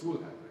find bugs tool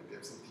have. Right? They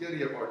have some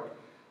theory about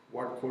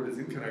what code is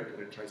incorrect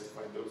and it tries to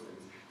find those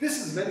things.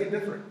 This is very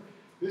different.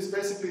 This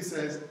basically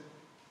says,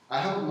 I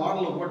have a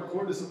model of what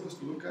code is supposed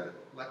to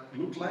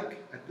look like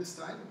at this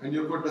time, and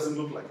your code doesn't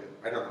look like it.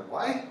 I don't know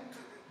why,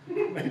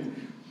 right?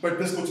 But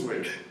this looks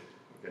weird.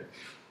 Okay.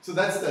 So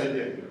that's the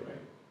idea here, right?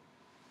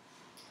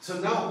 So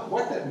now,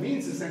 what that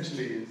means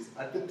essentially is,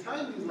 at the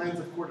time these lines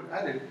of code are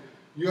added,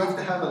 you have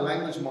to have a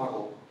language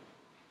model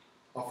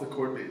of the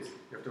code base.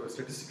 You have to have a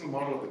statistical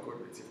model of the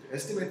code base. You have to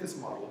estimate this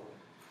model,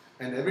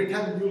 and every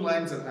time new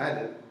lines are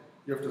added,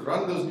 you have to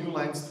run those new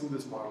lines through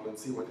this model and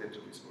see what the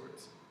entropy score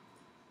is.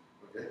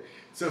 Okay?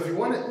 So if you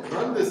want to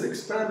run this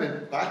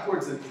experiment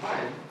backwards in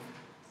time,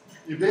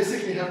 you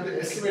basically have to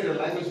estimate a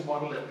language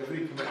model at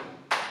every commit.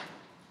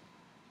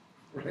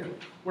 Right?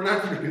 We're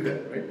not going to do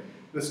that, right?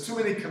 There's too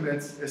many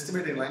commits.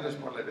 Estimating language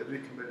model at every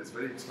commit is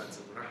very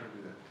expensive. We're not going to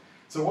do that.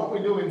 So what we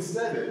do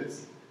instead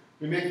is,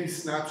 we make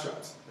these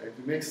snapshots, right?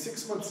 We make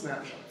 6-month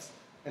snapshots.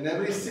 And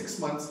every 6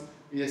 months,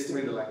 we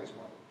estimate a language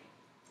model.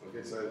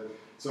 Okay,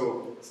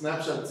 so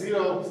snapshot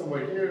 0,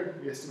 somewhere here,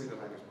 we estimate a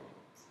language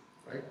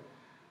model, right?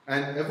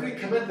 And every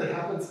commit that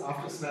happens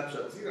after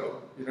snapshot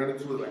 0, we run it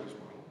through the language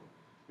model.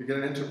 We get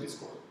an entropy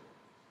score,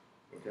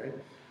 okay?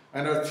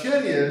 And our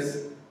theory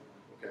is,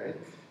 okay,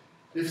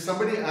 if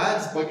somebody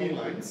adds buggy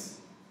lines,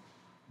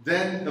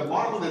 then the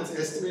model that's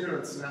estimated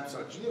on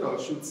snapshot 0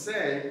 should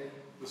say,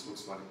 this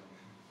looks funny.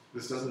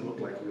 This doesn't look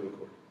like real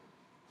code.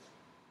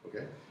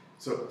 Okay?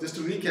 So just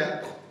to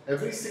recap,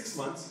 every 6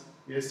 months,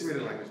 we estimate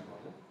a language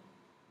model,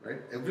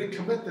 right? Every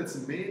commit that's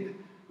made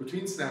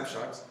between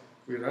snapshots,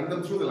 we run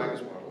them through the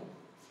language model,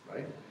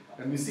 right?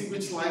 And we see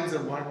which lines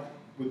are marked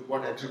with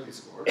what entropy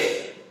score.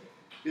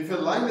 If a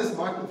line is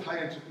marked with high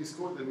entropy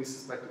score, then we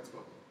suspect it's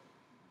buggy.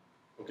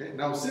 Okay,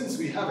 now since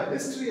we have a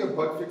history of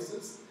bug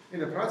fixes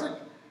in a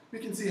project, we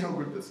can see how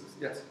good this is.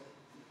 Yes?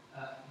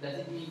 Does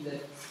it mean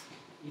that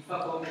if a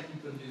comment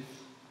introduces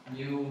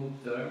new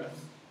terms,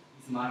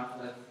 it's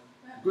marked as...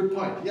 Good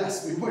point.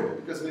 Yes, we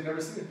would, because we've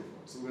never seen it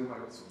before. So we're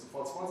marked, so it's a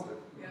false positive.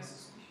 We are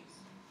suspicious.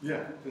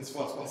 Yeah, it's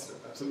false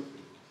positive,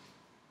 absolutely.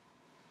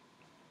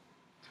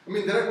 I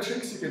mean, there are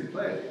tricks you can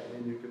play. I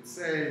mean, you could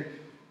say,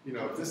 you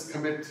know, if this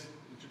commit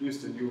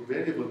introduced a new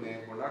variable name,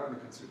 we're not going to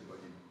consider it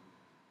buggy.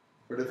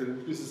 But if it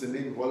introduces a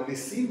name we've already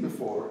seen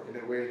before in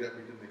a way that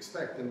we didn't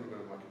expect, then we're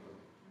going to mark it buggy.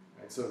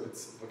 Right? So if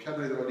it's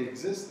vocabulary that already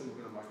exists, then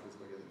we're going to mark it as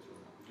buggy.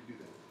 We can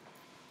do that.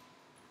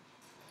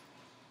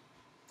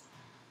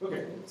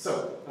 Okay,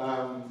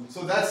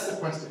 so that's the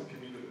question.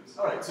 Can we do this?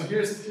 All right. So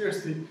here's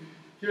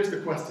the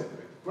question.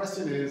 Right? The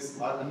question is,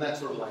 are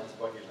unnatural lines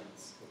buggy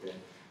lines? Okay.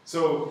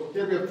 So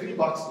here we have 3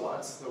 box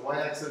plots. The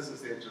y-axis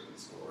is the entropy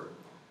score.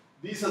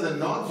 These are the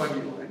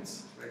non-buggy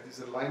lines. Right?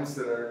 These are lines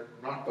that are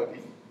not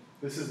buggy.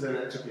 This is their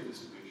entropy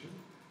distribution.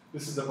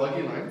 This is the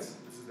buggy lines.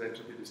 This is the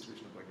entropy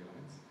distribution of buggy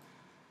lines.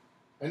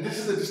 And this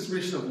is the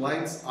distribution of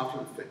lines after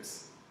the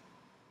fix.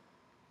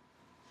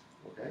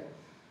 Okay.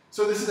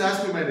 So this is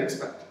as we might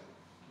expect.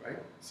 Right?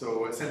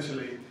 So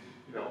essentially,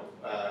 you know,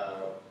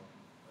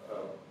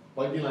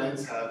 buggy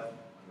lines have,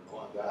 I don't know,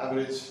 on the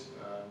average,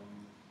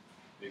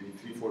 maybe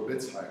 3-4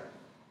 bits higher.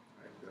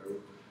 Right? They're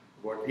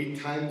about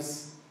 8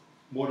 times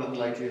more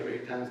unlikely or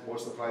 8 times more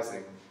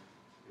surprising.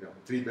 You know,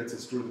 3 bits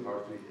is 2 to the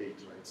power 3, 8,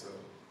 right? So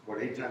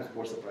about 8 times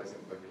more surprising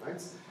than buggy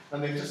lines.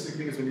 And the interesting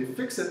thing is when you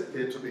fix it, the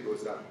entropy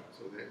goes down.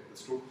 So the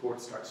stroke code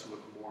starts to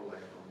look more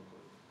like normal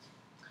code.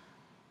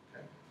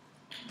 Okay.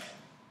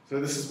 So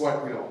this is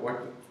what, you know,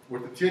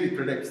 what the theory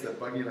predicts, that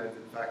buggy lines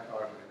in fact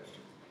are high entropy.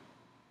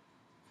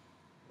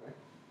 Right?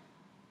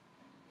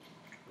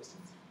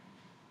 Questions?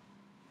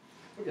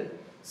 Okay.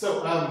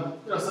 So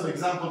you know, some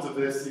examples of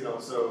this, you know,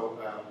 so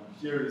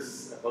here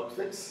is a bug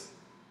fix.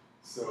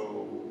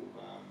 So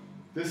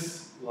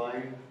this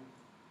line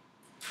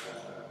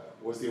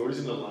was the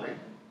original line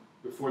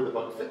before the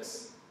bug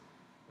fix.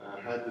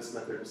 Had this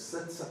method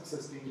set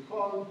success being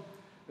called,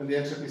 and the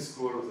entropy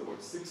score was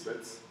about 6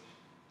 bits.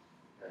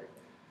 Okay.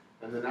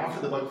 And then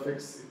after the bug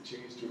fix, it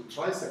changed to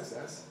try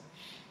success,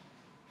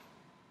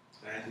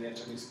 and the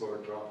entropy score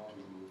dropped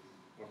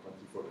to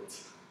 1.34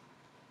 bits.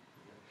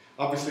 Okay.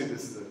 Obviously,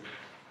 this is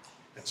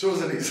a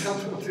chosen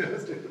example of the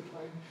illustrated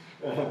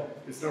line.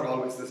 It's not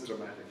always this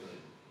dramatic.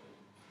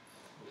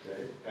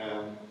 Okay,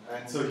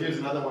 and so here's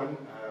another one.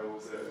 It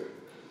was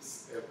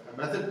a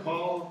method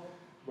call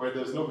where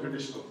there's no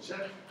conditional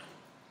check,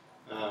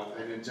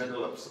 and in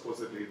general,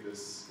 supposedly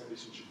this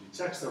condition should be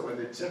checked. So when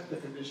they check the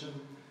condition,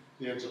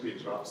 the entropy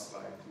drops by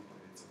 3.87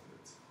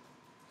 bits.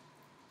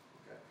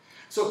 Okay,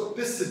 so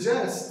this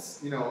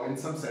suggests, you know, in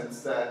some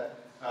sense that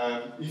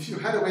if you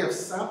had a way of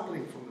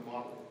sampling from the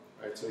model,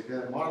 right? So if you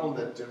had a model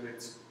that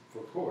generates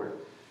for code,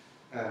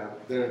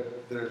 there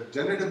are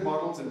generative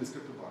models and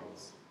descriptive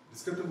models.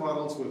 Descriptive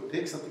models will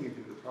take something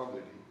into the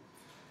probability,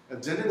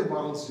 and generative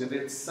models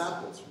generate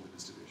samples from the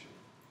distribution.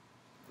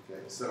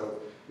 Okay, so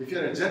if you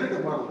have a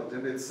generative model that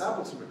generates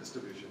samples from a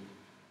distribution,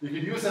 you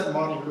can use that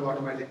model to do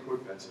automatic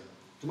code fetching.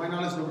 To my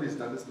knowledge, nobody's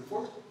done this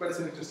before, but it's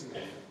an interesting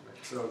idea.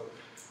 Right? So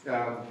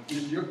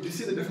you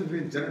see the difference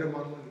between a generative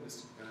model and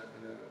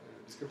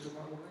a descriptive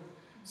model, right?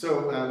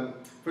 So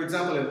for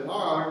example, in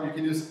R, you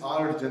can use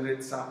R to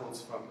generate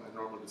samples from a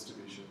normal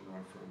distribution or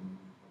from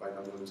a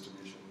binomial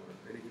distribution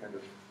or any kind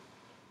of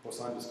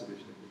Poisson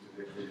distribution.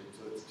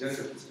 So it's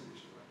generative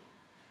distribution,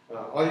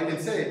 right? Or you can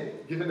say,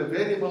 given a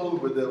variable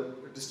with a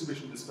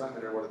distribution of this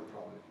parameter, what are the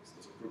probabilities?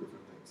 Those are 2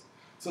 different things.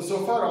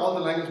 So far, all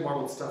the language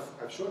model stuff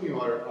I've shown you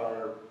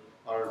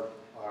are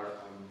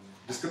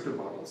descriptive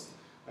models.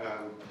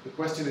 The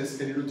question is,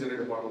 can you do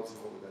generative models and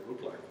what would that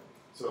look like?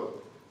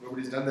 So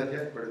nobody's done that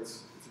yet, but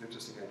it's an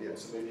interesting idea.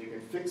 So maybe you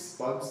can fix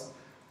bugs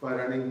by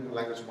running a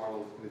language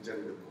model in a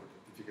generative mode,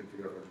 if you can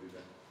figure out how to do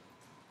that.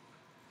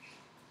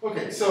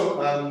 Okay,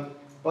 so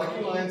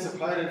buggy lines have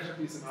higher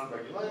entropies than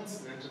non-buggy lines,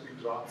 and entropy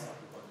drops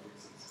after bug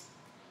fixes.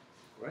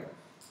 Right?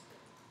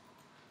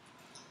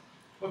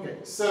 Okay,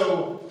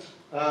 so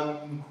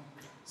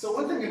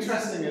one thing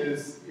interesting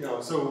is, you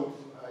know, so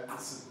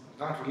this is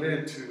not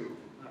related to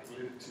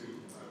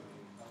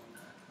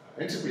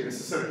entropy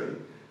necessarily,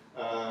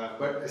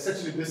 but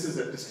essentially this is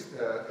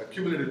a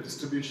cumulative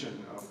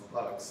distribution of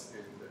bugs,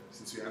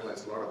 since we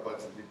analyze a lot of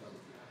bugs in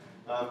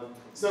Devanbu.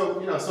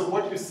 So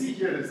what you see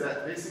here is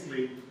that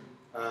basically,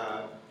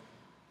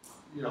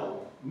 you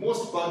know,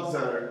 most bugs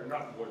are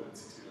not more than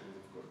 60 lines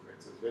of code, right?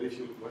 So it's very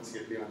few. Once you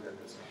get beyond that,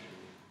 there's not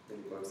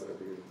many bugs that are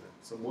bigger than that.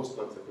 So most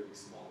bugs are pretty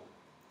small.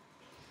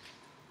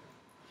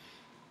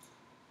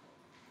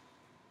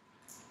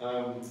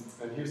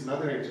 And here's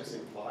another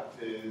interesting plot: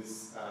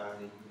 is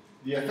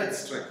the effect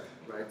strength,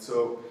 right?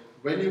 So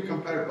when you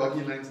compare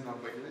buggy lines and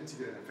non-buggy lines,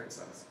 you get an effect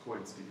size,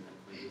 Cohen's d,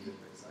 right? You get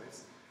effect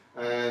size,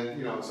 and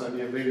you know, so you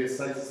have various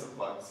sizes of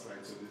bugs,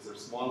 right? So these are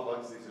small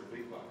bugs, these are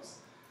big bugs.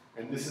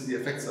 And this is the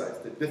effect size,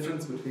 the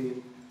difference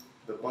between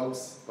the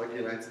bugs, buggy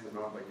lines, and the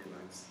non-buggy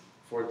lines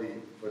for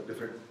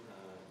different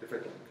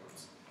line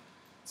counts.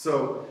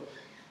 So,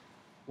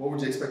 what would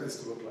you expect this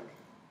to look like?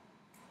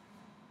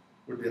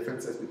 Would the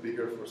effect size be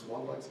bigger for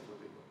small bugs or for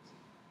big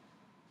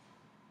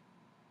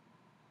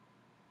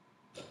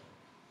bugs?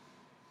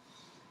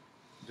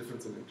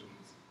 Difference in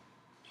intervals.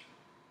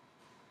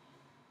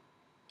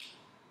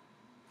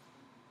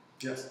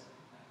 Yes?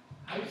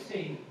 Are you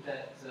saying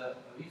that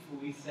if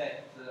we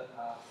set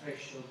a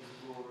threshold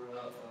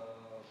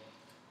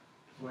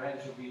for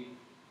entropy,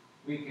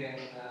 we can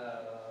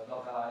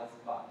localize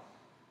bugs?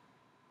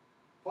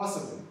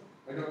 Possibly.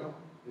 I don't know.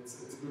 It's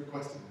a good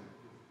question.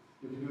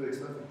 You can do the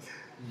experiment.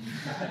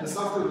 The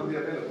software will be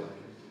available.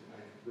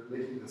 We're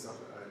making the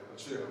software. I'll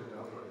show you how to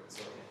download it.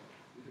 So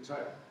you can try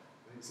it.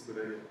 I think it's a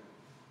good idea.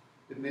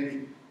 It may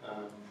be.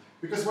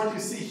 Because what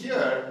you see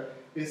here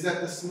is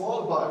that the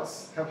small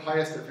bugs have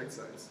highest effect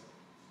size.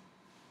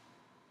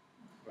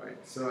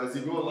 Right? So as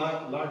you go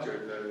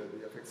larger,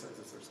 the effect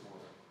sizes are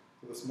smaller.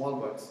 So the small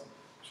bugs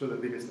show the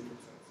biggest effect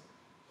size.